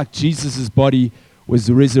just like Jesus' body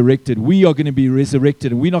was resurrected, we are going to be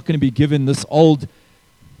resurrected, and we're not going to be given this old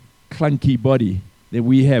clunky body that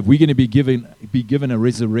we have. We're going to be given a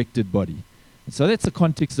resurrected body. And so that's the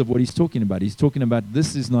context of what he's talking about. He's talking about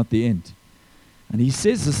this is not the end. And he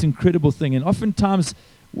says this incredible thing. And oftentimes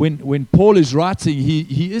when Paul is writing,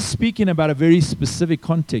 he is speaking about a very specific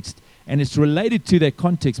context, and it's related to that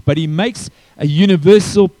context, but he makes a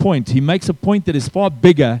universal point. He makes a point that is far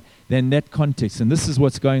bigger than that context. And this is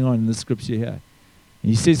what's going on in the scripture here. And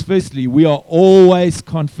he says, firstly, we are always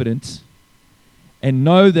confident and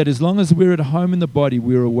know that as long as we're at home in the body,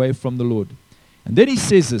 we're away from the Lord. And then he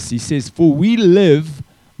says this, he says, for we live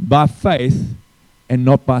by faith and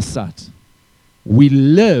not by sight. We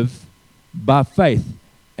live by faith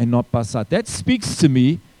and not by sight. That speaks to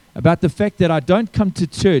me about the fact that I don't come to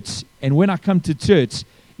church, and when I come to church,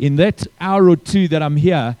 in that hour or two that I'm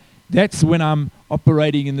here, that's when I'm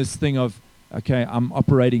operating in this thing of, okay, I'm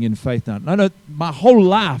operating in faith now. No, my whole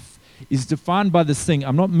life is defined by this thing.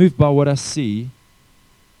 I'm not moved by what I see.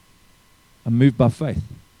 I'm moved by faith.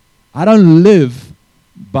 I don't live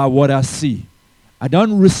by what I see. I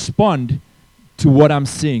don't respond to what I'm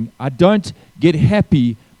seeing. I don't get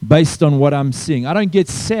happy based on what I'm seeing. I don't get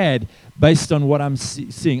sad based on what I'm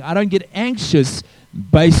seeing. I don't get anxious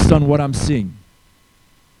based on what I'm seeing.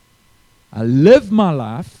 I live my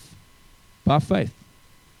life by faith.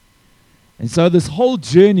 And so this whole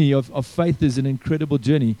journey of faith is an incredible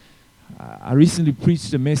journey. I recently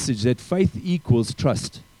preached a message that faith equals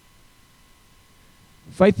trust.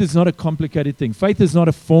 Faith is not a complicated thing. Faith is not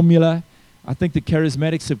a formula. I think the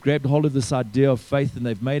charismatics have grabbed hold of this idea of faith and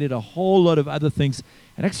they've made it a whole lot of other things.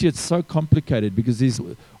 And actually it's so complicated because there's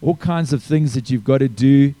all kinds of things that you've got to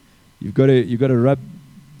do. You've got to rub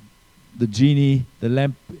the genie, the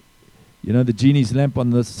lamp, the genie's lamp on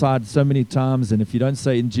the side so many times. And if you don't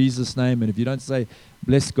say in Jesus' name, and if you don't say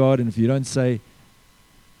bless God, and if you don't say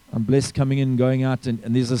I'm blessed coming in and going out, and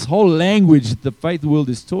there's this whole language that the faith world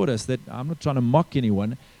has taught us that I'm not trying to mock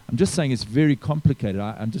anyone. I'm just saying it's very complicated.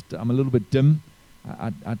 I'm a little bit dim.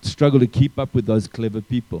 I struggle to keep up with those clever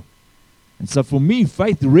people. And so for me,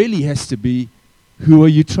 faith really has to be, who are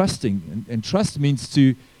you trusting? And trust means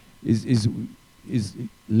is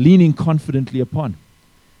leaning confidently upon.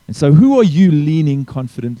 And so who are you leaning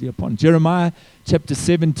confidently upon? Jeremiah chapter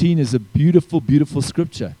 17 is a beautiful, beautiful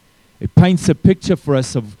scripture. It paints a picture for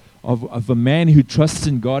us of a man who trusts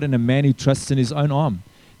in God and a man who trusts in his own arm.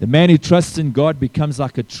 The man who trusts in God becomes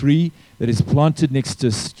like a tree that is planted next to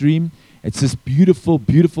a stream. It's this beautiful,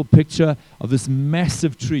 beautiful picture of this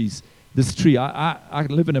massive trees. This tree, I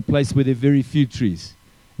live in a place where there are very few trees.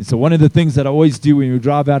 And so one of the things that I always do when we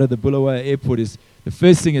drive out of the Bulawayo airport is the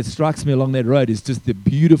first thing that strikes me along that road is just the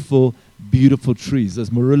beautiful, beautiful trees.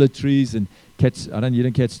 Those marilla trees, and you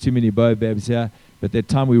don't catch too many baobabs here. But that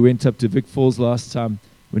time we went up to Vic Falls last time,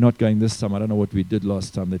 we're not going this time. I don't know what we did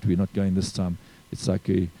last time that we're not going this time. It's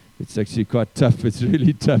actually quite tough. It's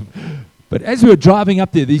really tough. But as we were driving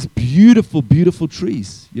up there, these beautiful, beautiful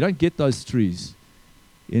trees. You don't get those trees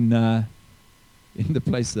in the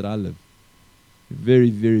place that I live.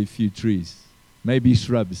 Very, very few trees. Maybe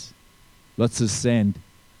shrubs. Lots of sand.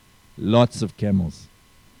 Lots of camels.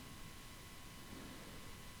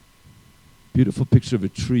 Beautiful picture of a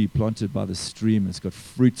tree planted by the stream. It's got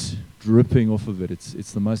fruit dripping off of it.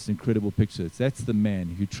 It's the most incredible picture. That's the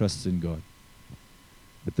man who trusts in God.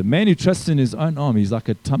 But the man who trusts in his own arm, he's like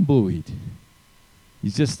a tumbleweed.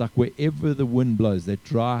 He's just like wherever the wind blows, that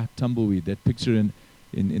dry tumbleweed, that picture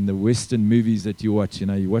in the Western movies that you watch.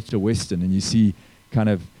 You watch a Western and you see kind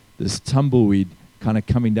of this tumbleweed kind of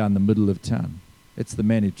coming down the middle of town. That's the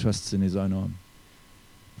man who trusts in his own arm.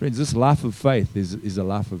 Friends, this life of faith is a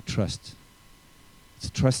life of trust. It's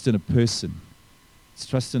a trust in a person. It's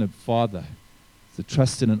trust in a father. It's a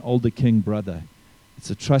trust in an older king brother. It's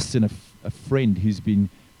a trust in a friend who's been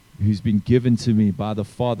given to me by the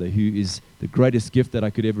Father, who is the greatest gift that I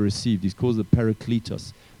could ever receive. He's called the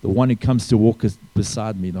Parakletos, the one who comes to walk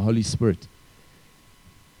beside me, the Holy Spirit.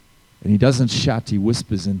 And he doesn't shout, he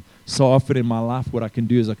whispers. And so often in my life, what I can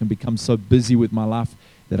do is I can become so busy with my life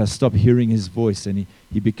that I stop hearing his voice, and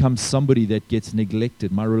he becomes somebody that gets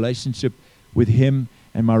neglected. My relationship with him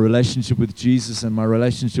and my relationship with Jesus and my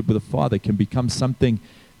relationship with the Father can become something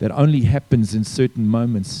that only happens in certain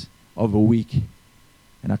moments of a week.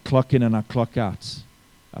 And I clock in and I clock out.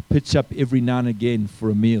 I pitch up every now and again for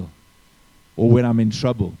a meal or when I'm in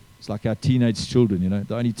trouble. It's like our teenage children,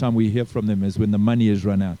 The only time we hear from them is when the money has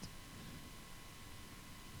run out.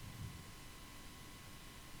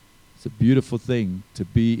 It's a beautiful thing to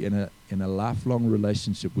be in a lifelong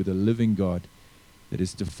relationship with a living God that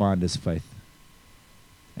is defined as faith.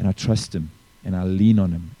 And I trust him, and I lean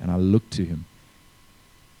on him, and I look to him,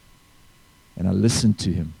 and I listen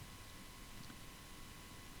to him.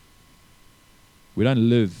 We don't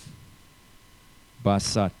live by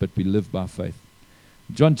sight, but we live by faith.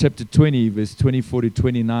 John chapter 20, verse 24 to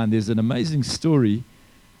 29, there's an amazing story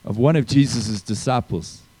of one of Jesus'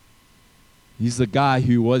 disciples. He's the guy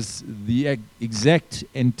who was the exact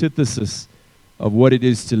antithesis of what it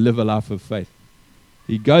is to live a life of faith.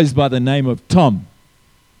 He goes by the name of Thomas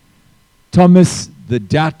the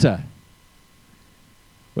doubter.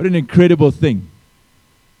 What an incredible thing.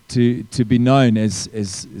 to be known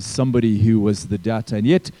as somebody who was the doubter. And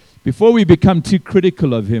yet, before we become too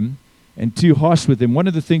critical of him and too harsh with him, one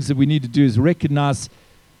of the things that we need to do is recognize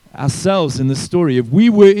ourselves in the story. If we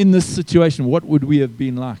were in this situation, what would we have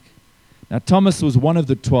been like? Now, Thomas was one of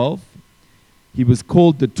the 12. He was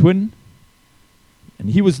called the twin, and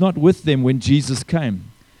he was not with them when Jesus came.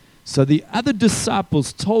 So the other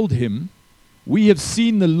disciples told him, "We have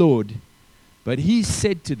seen the Lord." But he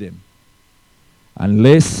said to them,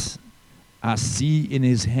 "Unless I see in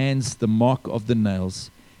his hands the mark of the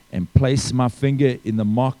nails, and place my finger in the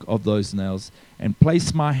mark of those nails, and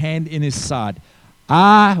place my hand in his side,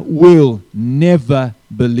 I will never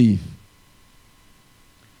believe."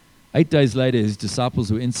 8 days later, his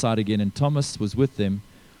disciples were inside again, and Thomas was with them,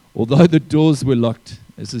 although the doors were locked.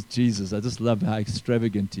 This is Jesus. I just love how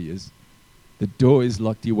extravagant he is. The door is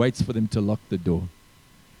locked. He waits for them to lock the door.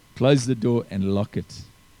 Close the door and lock it.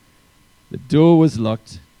 The door was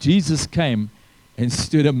locked. Jesus came and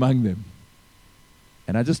stood among them.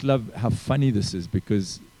 And I just love how funny this is,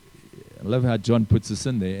 because I love how John puts this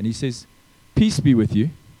in there. And he says, "Peace be with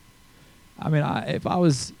you." I mean, if I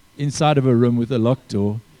was inside of a room with a locked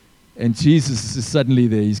door and Jesus is suddenly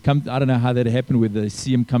there, he's come, I don't know how that happened, whether they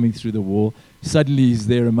see him coming through the wall. Suddenly he's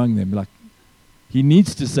there among them. Like, he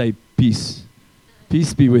needs to say, "Peace.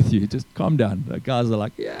 Peace be with you." Just calm down. The guys are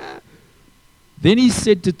like, "Yeah." Then he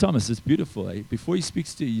said to Thomas, it's beautiful, eh? Before he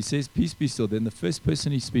speaks to you, he says, "Peace be still." Then the first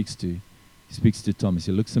person he speaks to Thomas.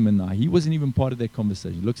 He looks him in the eye. He wasn't even part of that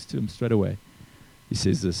conversation. He looks to him straight away. He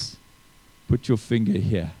says this, "Put your finger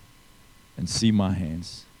here and see my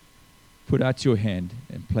hands. Put out your hand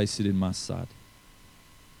and place it in my side."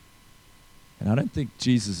 And I don't think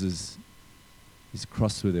Jesus is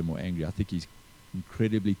cross with him or angry. I think he's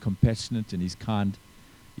incredibly compassionate and he's kind.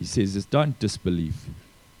 He says this, "Don't disbelieve,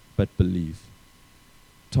 but believe."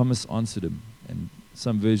 Thomas answered him, and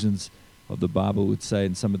some versions of the Bible would say,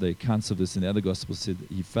 and some of the accounts of this in the other Gospels said,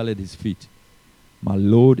 he fell at his feet. "My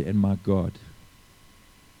Lord and my God."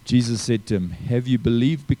 Jesus said to him, "Have you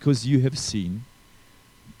believed because you have seen?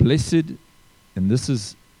 Blessed," and this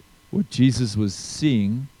is what Jesus was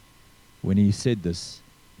seeing when he said this.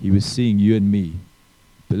 He was seeing you and me.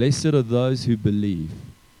 "Blessed are those who believe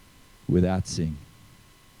without seeing."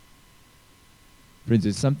 Friends,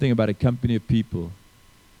 there's something about a company of people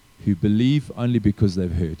who believe only because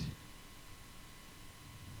they've heard.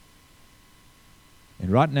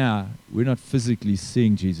 And right now, we're not physically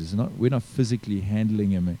seeing Jesus. We're not physically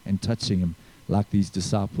handling him and touching him like these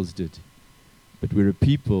disciples did. But we're a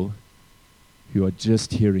people who are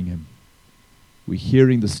just hearing him. We're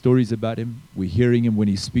hearing the stories about him. We're hearing him when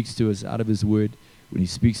he speaks to us out of his word, when he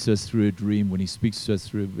speaks to us through a dream, when he speaks to us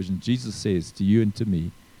through a vision. Jesus says to you and to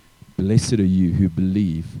me, "Blessed are you who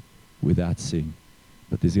believe without seeing."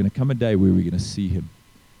 But there's going to come a day where we're going to see him.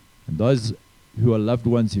 And those who are loved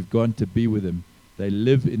ones who've gone to be with him, they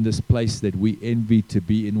live in this place that we envy to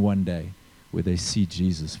be in one day, where they see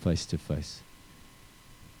Jesus face to face.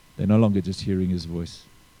 They're no longer just hearing his voice.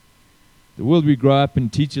 The world we grow up in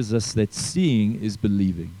teaches us that seeing is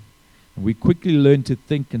believing. And we quickly learn to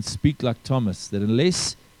think and speak like Thomas, that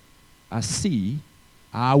unless I see,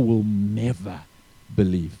 I will never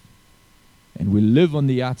believe. And we live on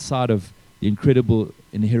the outside of the incredible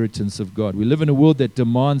inheritance of God. We live in a world that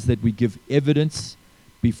demands that we give evidence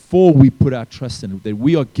before we put our trust in it, that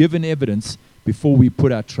we are given evidence before we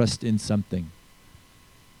put our trust in something.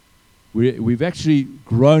 We've actually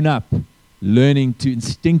grown up learning to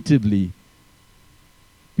instinctively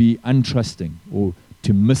be untrusting or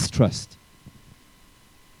to mistrust.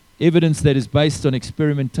 Evidence that is based on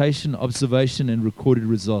experimentation, observation, and recorded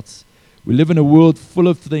results. We live in a world full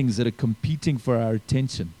of things that are competing for our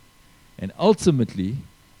attention and ultimately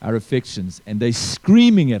our affections, and they're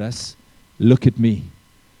screaming at us, "Look at me.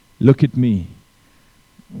 Look at me."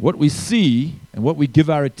 What we see and what we give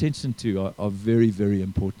our attention to are very, very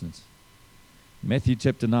important. Matthew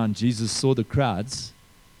chapter 9, Jesus saw the crowds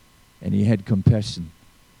and he had compassion.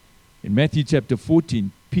 In Matthew chapter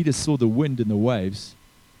 14, Peter saw the wind and the waves.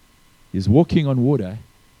 He's walking on water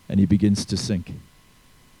and he begins to sink.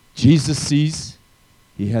 Jesus sees,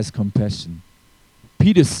 he has compassion.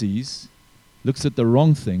 Peter sees, looks at the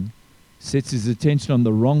wrong thing, sets his attention on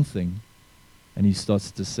the wrong thing, and he starts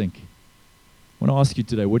to sink. I want to ask you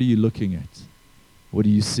today, what are you looking at? What are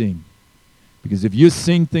you seeing? Because if you're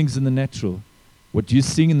seeing things in the natural, what you're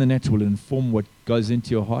seeing in the natural will inform what goes into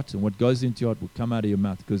your heart, and what goes into your heart will come out of your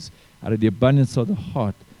mouth, because out of the abundance of the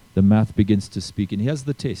heart, the mouth begins to speak. And here's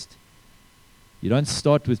the test. You don't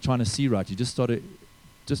start with trying to see right. You just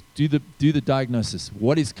do the diagnosis.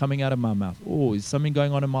 What is coming out of my mouth? Oh, is something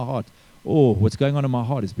going on in my heart? Oh, what's going on in my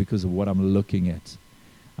heart is because of what I'm looking at.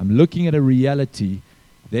 I'm looking at a reality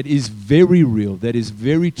that is very real, that is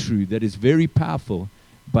very true, that is very powerful,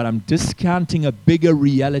 but I'm discounting a bigger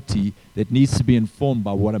reality that needs to be informed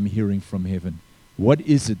by what I'm hearing from heaven. What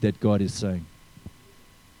is it that God is saying?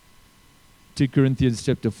 2 Corinthians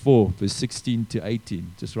chapter 4, verse 16 to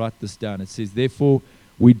 18. Just write this down. It says, therefore,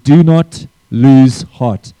 we do not lose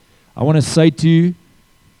heart. I want to say to you,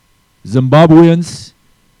 Zimbabweans,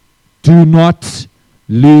 do not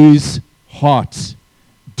lose heart.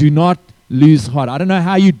 Do not lose heart. I don't know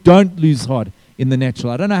how you don't lose heart in the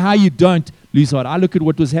natural. I don't know how you don't lose heart. I look at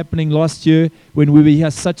what was happening last year when we were here,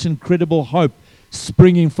 such incredible hope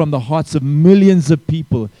springing from the hearts of millions of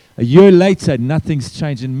people. A year later, nothing's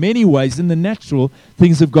changed. In many ways, in the natural,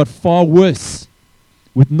 things have got far worse,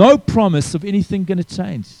 with no promise of anything going to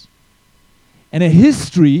change. And a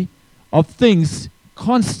history of things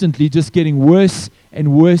constantly just getting worse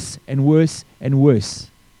and worse and worse and worse.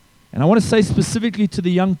 And I want to say specifically to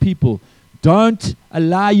the young people, don't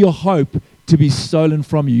allow your hope to be stolen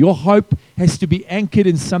from you. Your hope has to be anchored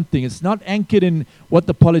in something. It's not anchored in what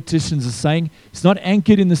the politicians are saying. It's not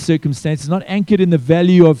anchored in the circumstances. It's not anchored in the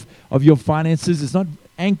value of your finances. It's not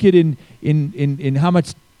anchored in how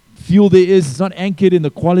much fuel there is. It's not anchored in the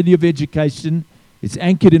quality of education. It's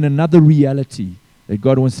anchored in another reality that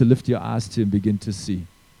God wants to lift your eyes to and begin to see.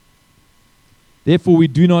 Therefore, we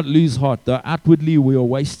do not lose heart. Though outwardly we are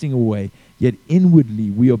wasting away, yet inwardly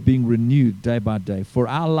we are being renewed day by day. For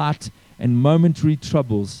our light and momentary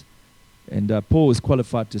troubles, and Paul is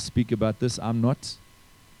qualified to speak about this. I'm not.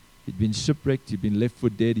 He'd been shipwrecked. He'd been left for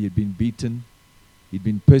dead. He'd been beaten. He'd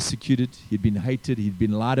been persecuted. He'd been hated. He'd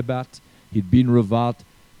been lied about. He'd been reviled.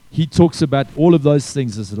 He talks about all of those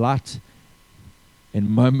things as light and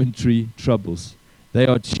momentary troubles. They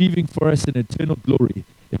are achieving for us an eternal glory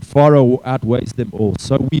that far outweighs them all.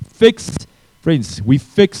 So we fix, friends, we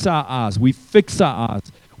fix our eyes. We fix our eyes.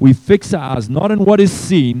 We fix our eyes not on what is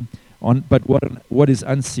seen, but what is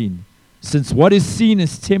unseen. Since what is seen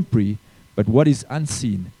is temporary, but what is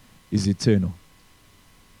unseen is eternal.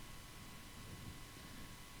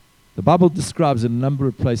 The Bible describes in a number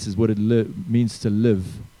of places what it means to live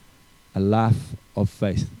a life of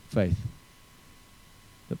faith.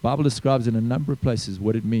 The Bible describes in a number of places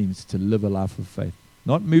what it means to live a life of faith.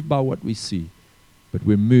 Not moved by what we see, but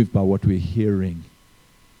we're moved by what we're hearing.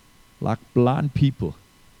 Like blind people,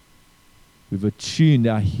 we've attuned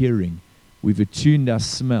our hearing. We've attuned our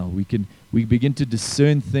smell. We begin to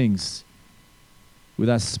discern things with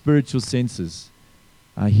our spiritual senses,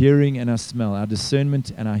 our hearing and our smell, our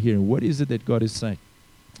discernment and our hearing. What is it that God is saying?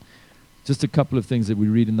 Just a couple of things that we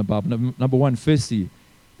read in the Bible. Number one, firstly,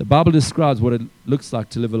 the Bible describes what it looks like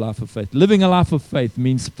to live a life of faith. Living a life of faith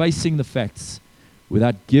means facing the facts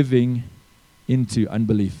without giving into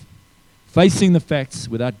unbelief. Facing the facts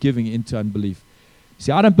without giving into unbelief.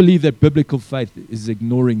 See, I don't believe that biblical faith is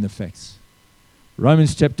ignoring the facts.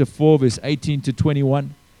 Romans chapter 4, verse 18 to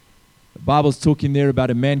 21. The Bible's talking there about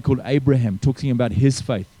a man called Abraham, talking about his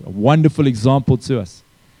faith. A wonderful example to us.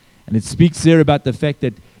 And it speaks there about the fact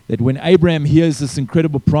that when Abraham hears this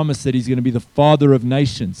incredible promise that he's going to be the father of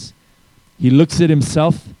nations, he looks at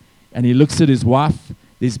himself and he looks at his wife.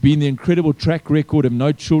 There's been the incredible track record of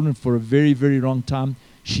no children for a very, very long time.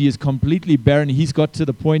 She is completely barren. He's got to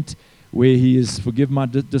the point where he is, forgive my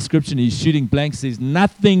description, he's shooting blanks. There's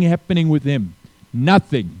nothing happening with him.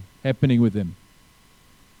 Nothing happening with him.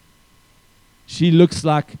 She looks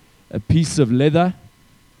like a piece of leather.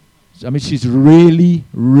 I mean, she's really,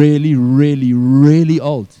 really, really, really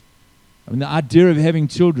old. I mean, the idea of having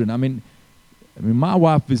children, I mean, my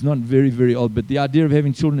wife is not very, very old, but the idea of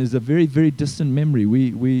having children is a very, very distant memory.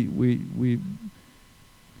 We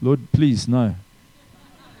Lord, please, no.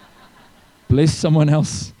 Bless someone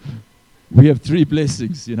else. We have 3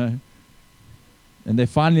 blessings, you know. And they're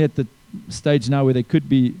finally at the stage now where they could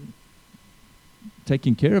be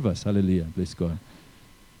taking care of us. Hallelujah. Bless God.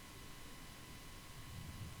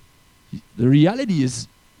 The reality is,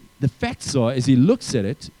 the facts are, as he looks at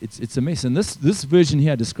it, it's a mess. And this version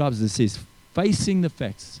here describes it. It says, facing the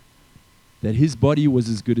facts that his body was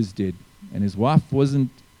as good as dead and his wife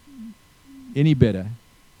wasn't any better.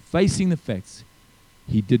 Facing the facts,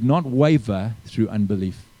 he did not waver through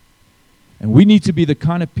unbelief. And we need to be the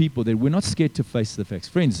kind of people that we're not scared to face the facts.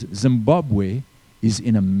 Friends, Zimbabwe is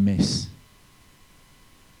in a mess.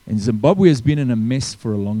 And Zimbabwe has been in a mess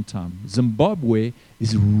for a long time. Zimbabwe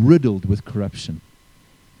is riddled with corruption.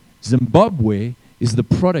 Zimbabwe is the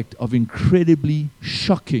product of incredibly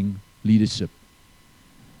shocking leadership.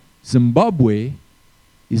 Zimbabwe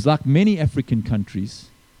is like many African countries,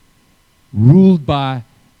 ruled by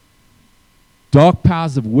dark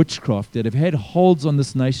powers of witchcraft that have had holds on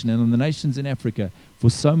this nation and on the nations in Africa for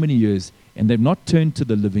so many years, and they've not turned to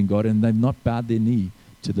the living God, and they've not bowed their knee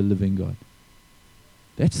to the living God.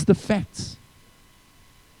 That's the facts.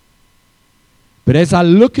 But as I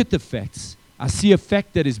look at the facts, I see a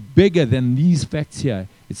fact that is bigger than these facts here.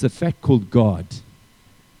 It's a fact called God.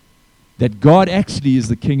 That God actually is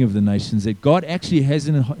the King of the nations, that God actually has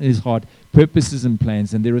in his heart purposes and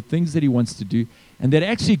plans, and there are things that he wants to do, and that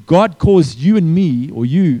actually God calls you and me, or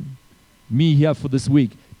you, me here for this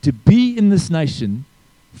week, to be in this nation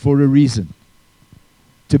for a reason.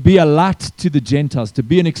 To be a light to the Gentiles, to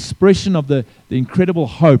be an expression of the incredible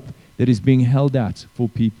hope that is being held out for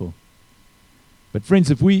people. But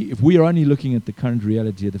friends, if we are only looking at the current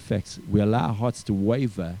reality of the facts, we allow our hearts to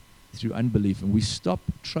waver through unbelief, and we stop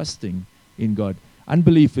trusting in God.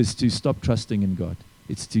 Unbelief is to stop trusting in God.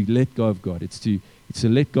 It's to let go of God. It's to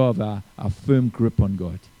let go of our firm grip on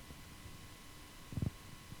God.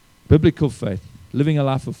 Biblical faith, living a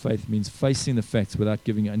life of faith, means facing the facts without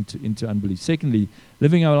giving into unbelief. Secondly,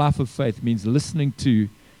 living a life of faith means listening to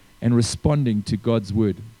and responding to God's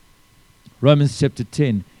word. Romans chapter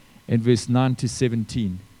 10 and verse 9 to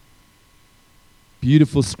 17.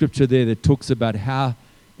 Beautiful scripture there that talks about how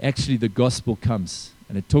actually the gospel comes.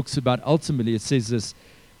 And it talks about, ultimately, it says this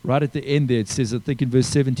right at the end there. It says, I think in verse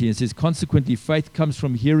 17, it says, consequently, faith comes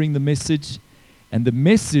from hearing the message, and the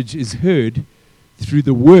message is heard through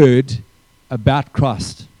the word about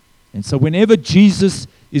Christ. And so whenever Jesus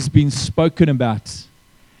is being spoken about,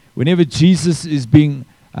 whenever Jesus is being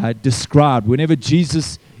described, whenever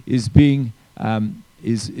Jesus is being the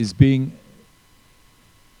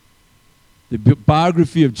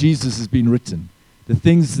biography of Jesus has been written, the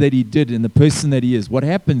things that he did and the person that he is, what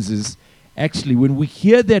happens is, actually, when we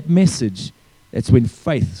hear that message, that's when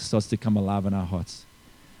faith starts to come alive in our hearts.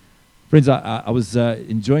 Friends, I was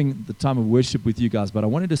enjoying the time of worship with you guys, but I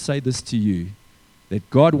wanted to say this to you, that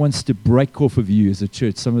God wants to break off of you as a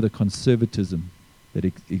church some of the conservatism that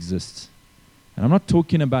exists. And I'm not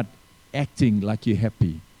talking about acting like you're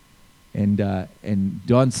happy and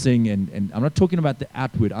dancing, and I'm not talking about the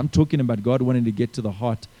outward. I'm talking about God wanting to get to the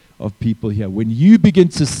heart of people here. When you begin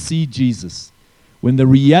to see Jesus, when the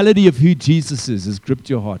reality of who Jesus is has gripped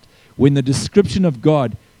your heart, when the description of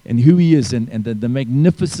God and who he is and the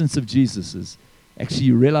magnificence of Jesus is, actually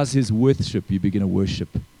you realize his worship, you begin to worship.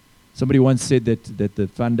 Somebody once said that the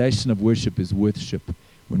foundation of worship is worship.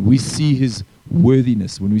 When we see his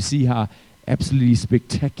worthiness, when we see how absolutely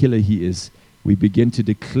spectacular he is, we begin to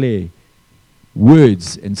declare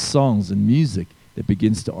words and songs and music that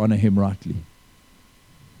begins to honor him rightly.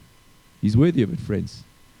 He's worthy of it, friends.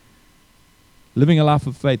 Living a life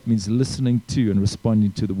of faith means listening to and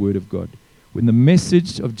responding to the word of God. When the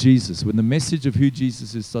message of Jesus, when the message of who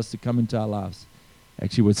Jesus is starts to come into our lives,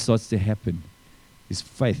 actually what starts to happen is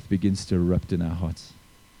faith begins to erupt in our hearts.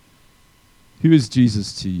 Who is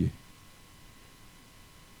Jesus to you?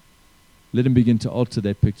 Let him begin to alter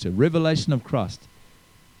that picture. Revelation of Christ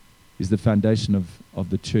is the foundation of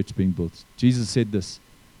the church being built. Jesus said this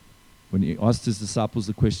when he asked his disciples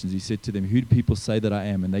the questions. He said to them, who do people say that I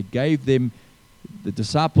am? And they gave them, the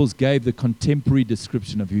disciples gave the contemporary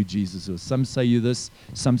description of who Jesus was. Some say you this,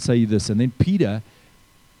 some say you this. And then Peter,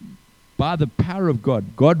 by the power of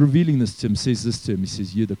God, God revealing this to him, says this to him. He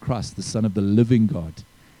says, you're the Christ, the Son of the living God.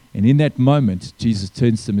 And in that moment, Jesus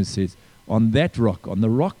turns to him and says, on that rock,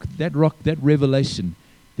 that revelation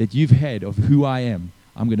that you've had of who I am,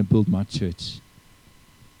 I'm going to build my church.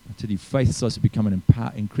 I tell you, faith starts to become an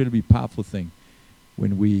incredibly powerful thing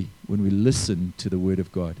when we listen to the word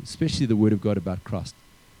of God, especially the word of God about Christ.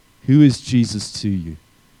 Who is Jesus to you?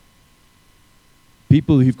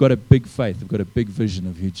 People who've got a big faith have got a big vision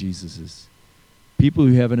of who Jesus is. People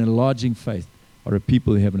who have an enlarging faith are a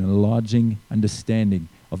people who have an enlarging understanding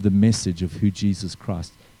of the message of who Jesus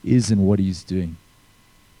Christ is and what he's doing.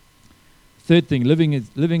 Third thing,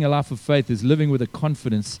 living a life of faith is living with a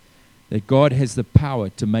confidence that God has the power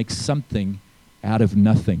to make something out of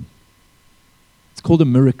nothing. It's called a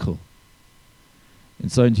miracle.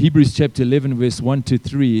 And so in Hebrews chapter 11, verse 1 to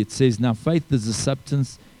 3, it says, now faith is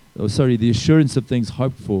the assurance of things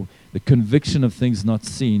hoped for, the conviction of things not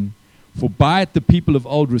seen. For by it the people of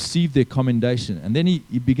old received their commendation. And then he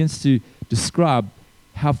begins to describe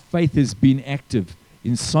how faith has been active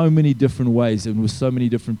in so many different ways and with so many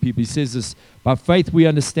different people. He says this, by faith we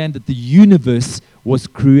understand that the universe was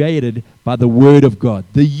created by the word of God.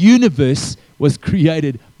 The universe was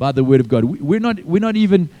created by the word of God.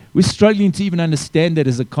 We're struggling to even understand that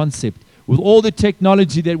as a concept. With all the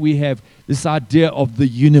technology that we have, this idea of the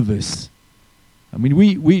universe. I mean,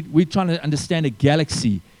 we're trying to understand a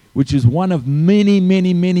galaxy which is one of many,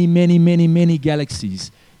 many, many, many, many, many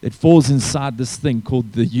galaxies that falls inside this thing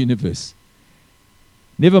called the universe.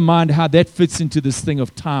 Never mind how that fits into this thing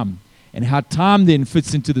of time, and how time then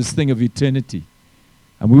fits into this thing of eternity.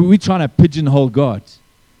 And we're trying to pigeonhole God.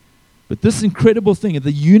 But this incredible thing,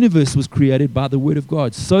 the universe was created by the Word of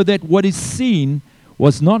God, so that what is seen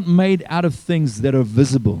was not made out of things that are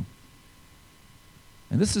visible.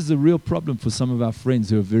 And this is a real problem for some of our friends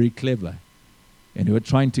who are very clever and who are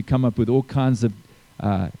trying to come up with all kinds of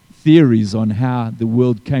theories on how the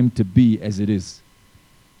world came to be as it is.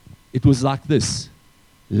 It was like this: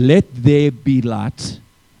 let there be light,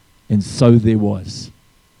 and so there was.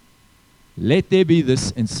 Let there be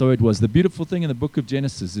this, and so it was. The beautiful thing in the book of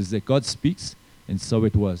Genesis is that God speaks, and so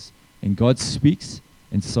it was. And God speaks,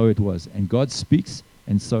 and so it was. And God speaks,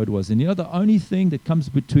 and so it was. And you know, the only thing that comes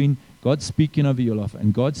between God speaking over your life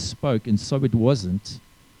and God spoke, and so it wasn't,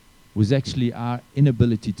 was actually our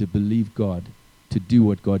inability to believe God to do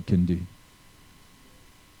what God can do.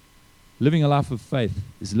 Living a life of faith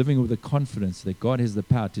is living with the confidence that God has the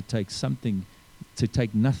power to take something, to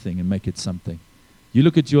take nothing and make it something. You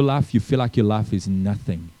look at your life, you feel like your life is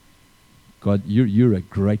nothing. God, you're a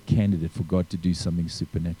great candidate for God to do something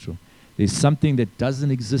supernatural. There's something that doesn't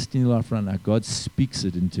exist in your life right now. God speaks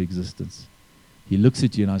it into existence. He looks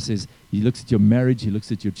at you and He looks at your marriage, He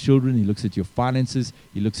looks at your children, He looks at your finances,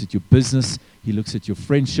 He looks at your business, He looks at your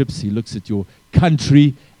friendships, He looks at your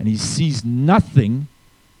country, and He sees nothing,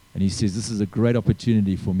 and He says, this is a great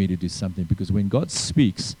opportunity for me to do something, because when God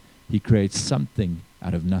speaks, He creates something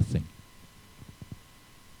out of nothing.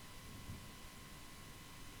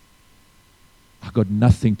 I've got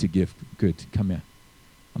nothing to give. Good, come here.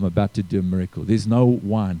 I'm about to do a miracle. There's no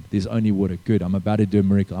wine, there's only water. Good, I'm about to do a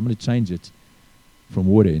miracle. I'm going to change it from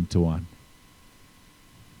water into wine.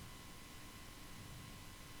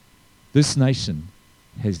 This nation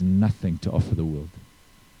has nothing to offer the world.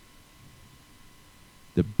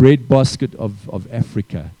 The breadbasket of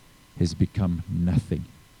Africa has become nothing.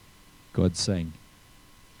 God's saying,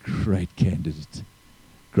 great candidate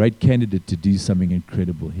to do something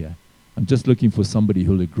incredible here. I'm just looking for somebody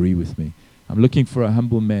who'll agree with me. I'm looking for a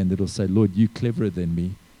humble man that'll say, Lord, you're cleverer than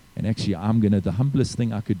me, and actually the humblest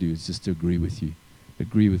thing I could do is just to agree with you.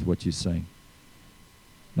 Agree with what you're saying.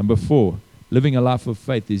 Number 4, living a life of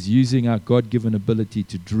faith is using our God-given ability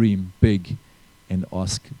to dream big and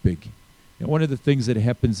ask big. You know, one of the things that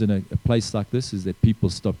happens in a place like this is that people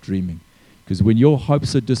stop dreaming. Because when your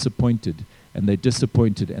hopes are disappointed, and they're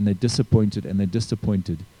disappointed, and they're disappointed, and they're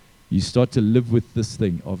disappointed, you start to live with this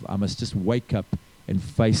thing of, I must just wake up and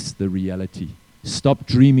face the reality. Stop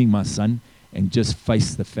dreaming, my son, and just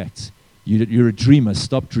face the facts. You're a dreamer.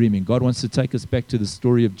 Stop dreaming. God wants to take us back to the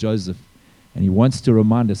story of Joseph, and He wants to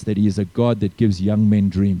remind us that He is a God that gives young men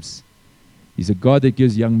dreams. He's a God that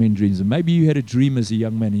gives young men dreams. And maybe you had a dream as a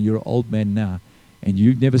young man, and you're an old man now, and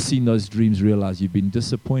you've never seen those dreams realized. You've been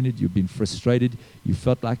disappointed. You've been frustrated. You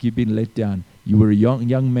felt like you've been let down. You were a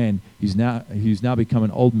young man who's now become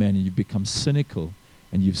an old man, and you've become cynical,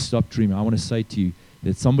 and you've stopped dreaming. I want to say to you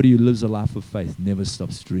that somebody who lives a life of faith never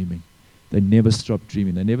stops dreaming. They never stop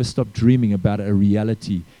dreaming. They never stop dreaming about a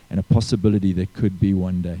reality and a possibility that could be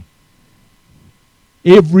one day.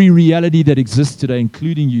 Every reality that exists today,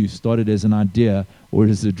 including you, started as an idea or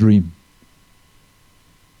as a dream.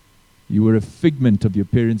 You were a figment of your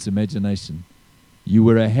parents' imagination. You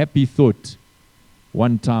were a happy thought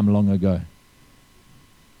one time long ago.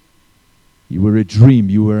 You were a dream.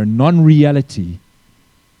 You were a non-reality.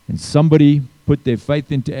 And somebody put their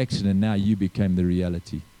faith into action, and now you became the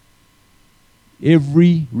reality.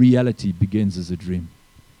 Every reality begins as a dream.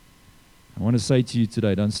 I want to say to you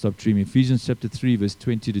today, don't stop dreaming. Ephesians chapter 3, verse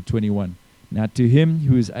 20 to 21. Now to Him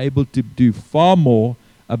who is able to do far more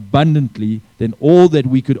abundantly than all that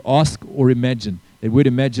we could ask or imagine. That word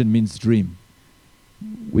imagine means dream.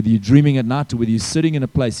 Whether you're dreaming at night or whether you're sitting in a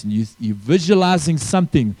place and you're visualizing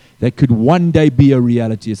something that could one day be a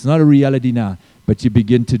reality. It's not a reality now, but you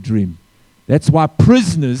begin to dream. That's why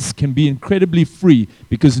prisoners can be incredibly free,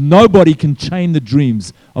 because nobody can chain the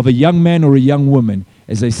dreams of a young man or a young woman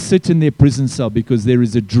as they sit in their prison cell, because there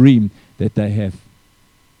is a dream that they have.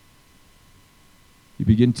 You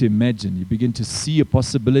begin to imagine, you begin to see a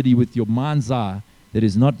possibility with your mind's eye that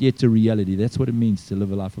is not yet a reality. That's what it means to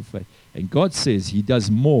live a life of faith. And God says He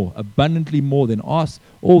does more, abundantly more than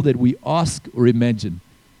all that we ask or imagine.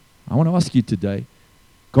 I want to ask you today,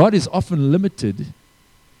 God is often limited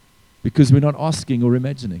because we're not asking or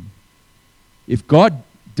imagining. If God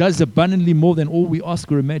does abundantly more than all we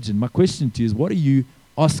ask or imagine, my question to you is, what are you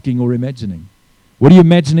asking or imagining? What are you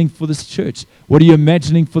imagining for this church? What are you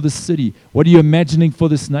imagining for this city? What are you imagining for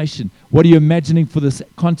this nation? What are you imagining for this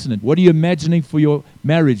continent? What are you imagining for your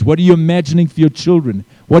marriage? What are you imagining for your children?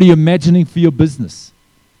 What are you imagining for your business?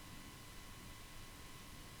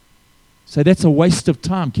 So that's a waste of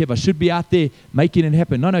time, Kev. I should be out there making it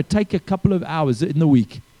happen. No, take a couple of hours in the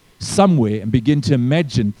week somewhere and begin to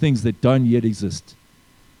imagine things that don't yet exist.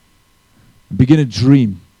 And begin to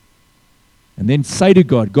dream. And then say to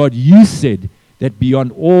God, God, you said that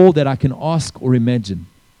beyond all that I can ask or imagine,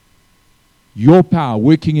 your power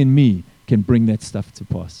working in me can bring that stuff to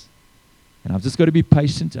pass. And I've just got to be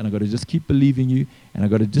patient, and I've got to just keep believing you, and I've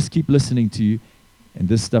got to just keep listening to you, and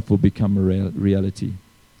this stuff will become a reality.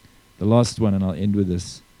 The last one, and I'll end with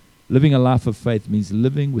this. Living a life of faith means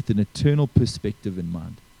living with an eternal perspective in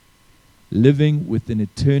mind. Living with an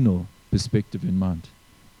eternal perspective in mind,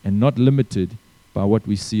 and not limited by what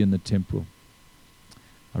we see in the temporal.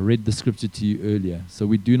 I read the scripture to you earlier, so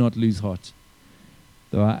we do not lose heart.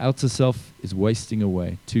 Though our outer self is wasting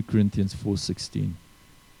away, 2 Corinthians 4:16.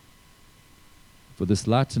 For this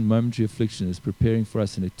light and momentary affliction is preparing for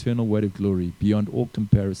us an eternal weight of glory beyond all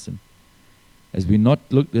comparison. As we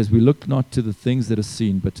look not to the things that are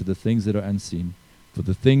seen, but to the things that are unseen. For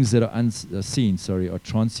the things that are seen are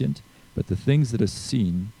transient, but the things that are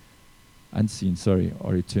unseen,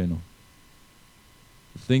 are eternal.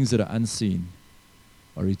 The things that are unseen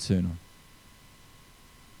are eternal.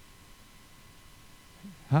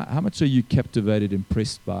 How much are you captivated,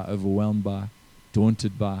 impressed by, overwhelmed by,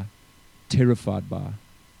 daunted by, terrified by,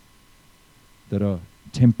 that are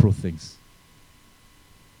temporal things?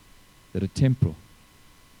 That are temporal.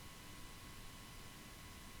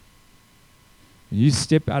 When you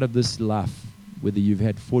step out of this life, whether you've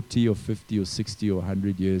had 40 or 50 or 60 or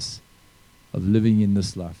 100 years of living in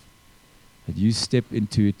this life, and you step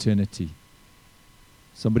into eternity,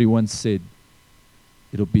 somebody once said,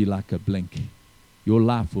 it'll be like a blink. Your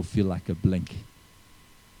life will feel like a blink.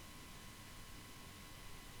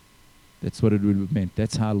 That's what it would have meant.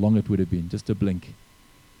 That's how long it would have been, just a blink.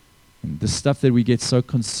 And the stuff that we get so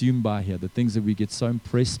consumed by here, the things that we get so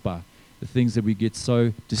impressed by, the things that we get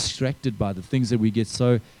so distracted by, the things that we get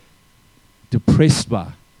so depressed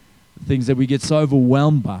by, the things that we get so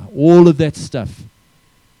overwhelmed by, all of that stuff,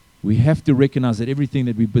 we have to recognize that everything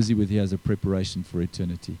that we're busy with here is a preparation for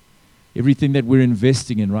eternity. Everything that we're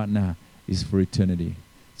investing in right now is for eternity.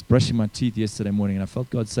 I was brushing my teeth yesterday morning, and I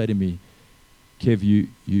felt God say to me, Kev,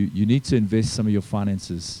 you need to invest some of your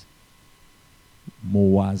finances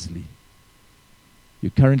more wisely.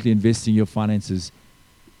 You're currently investing your finances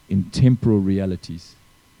in temporal realities.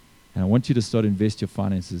 And I want you to start invest your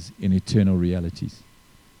finances in eternal realities.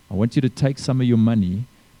 I want you to take some of your money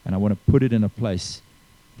and I want to put it in a place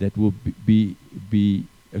that will be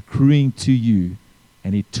accruing to you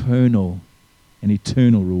an eternal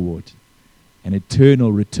reward, an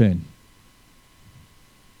eternal return.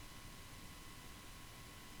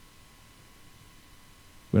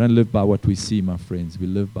 We don't live by what we see, my friends. We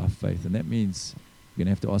live by faith. And that means we're going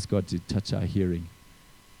to have to ask God to touch our hearing,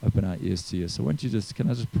 open our ears to hear. So can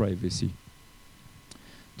I just pray, Vessi?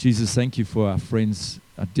 Jesus, thank you for our friends,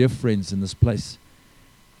 our dear friends in this place.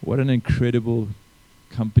 What an incredible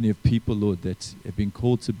company of people, Lord, that have been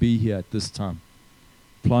called to be here at this time,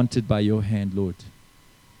 planted by your hand, Lord.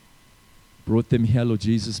 Brought them here, Lord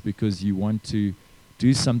Jesus, because you want to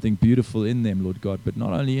do something beautiful in them, Lord God, but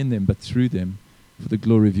not only in them, but through them, for the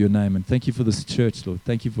glory of your name. And thank you for this church, Lord.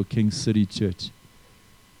 Thank you for King City Church.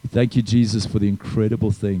 Thank you, Jesus, for the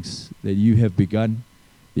incredible things that you have begun,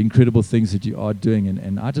 the incredible things that you are doing.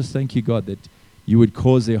 And I just thank you, God, that you would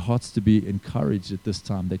cause their hearts to be encouraged at this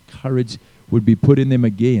time, that courage would be put in them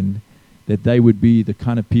again, that they would be the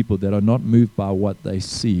kind of people that are not moved by what they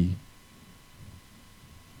see,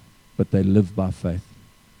 but they live by faith.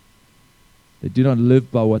 They do not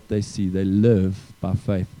live by what they see, they live by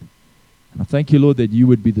faith. And I thank you, Lord, that you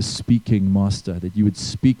would be the speaking master, that you would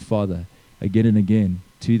speak, Father, again and again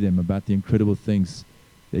to them about the incredible things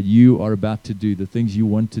that you are about to do, the things you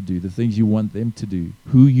want to do, the things you want them to do,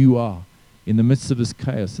 who you are in the midst of this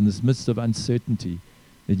chaos, in this midst of uncertainty,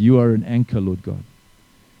 that you are an anchor, Lord God.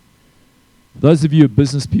 Those of you who are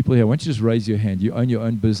business people here, why don't you just raise your hand? You own your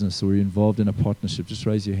own business or you're involved in a partnership, just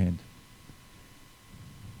raise your hand.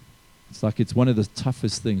 It's like it's one of the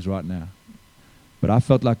toughest things right now. But I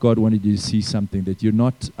felt like God wanted you to see something, that you're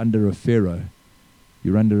not under a Pharaoh.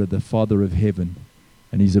 You're under the Father of heaven.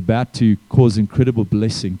 And he's about to cause incredible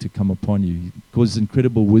blessing to come upon you. He causes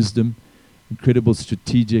incredible wisdom, incredible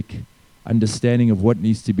strategic understanding of what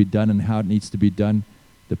needs to be done and how it needs to be done.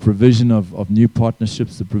 The provision of new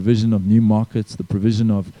partnerships, the provision of new markets, the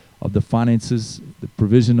provision of the finances, the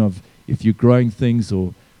provision of if you're growing things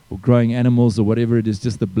or growing animals or whatever it is,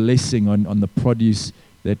 just the blessing on the produce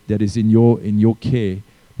that is in your care.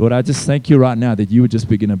 Lord, I just thank you right now that you would just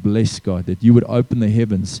begin to bless, God, that you would open the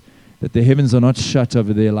heavens, that the heavens are not shut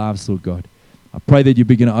over their lives, Lord God. I pray that you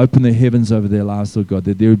begin to open the heavens over their lives, Lord God,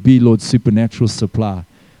 that there would be, Lord, supernatural supply.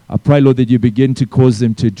 I pray, Lord, that you begin to cause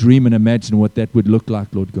them to dream and imagine what that would look like,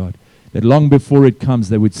 Lord God. That long before it comes,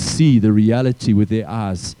 they would see the reality with their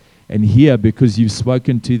eyes and hear because you've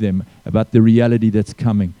spoken to them about the reality that's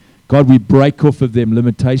coming. God, we break off of them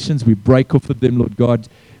limitations. We break off of them, Lord God,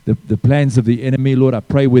 the plans of the enemy. Lord, I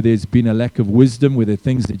pray where there's been a lack of wisdom, where there are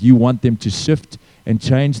things that you want them to shift and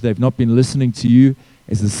change. They've not been listening to you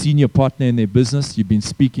as the senior partner in their business. You've been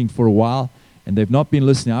speaking for a while, and they've not been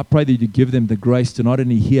listening. I pray that you give them the grace to not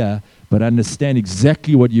only hear, but understand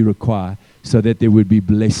exactly what you require so that there would be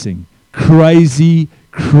blessing. Crazy,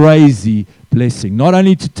 crazy blessing. Not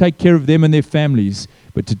only to take care of them and their families,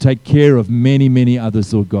 but to take care of many, many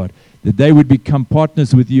others, Lord God. That they would become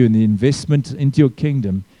partners with you in the investment into your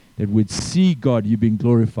kingdom, that would see, God, you being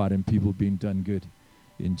glorified and people being done good.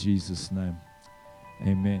 In Jesus' name,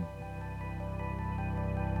 amen.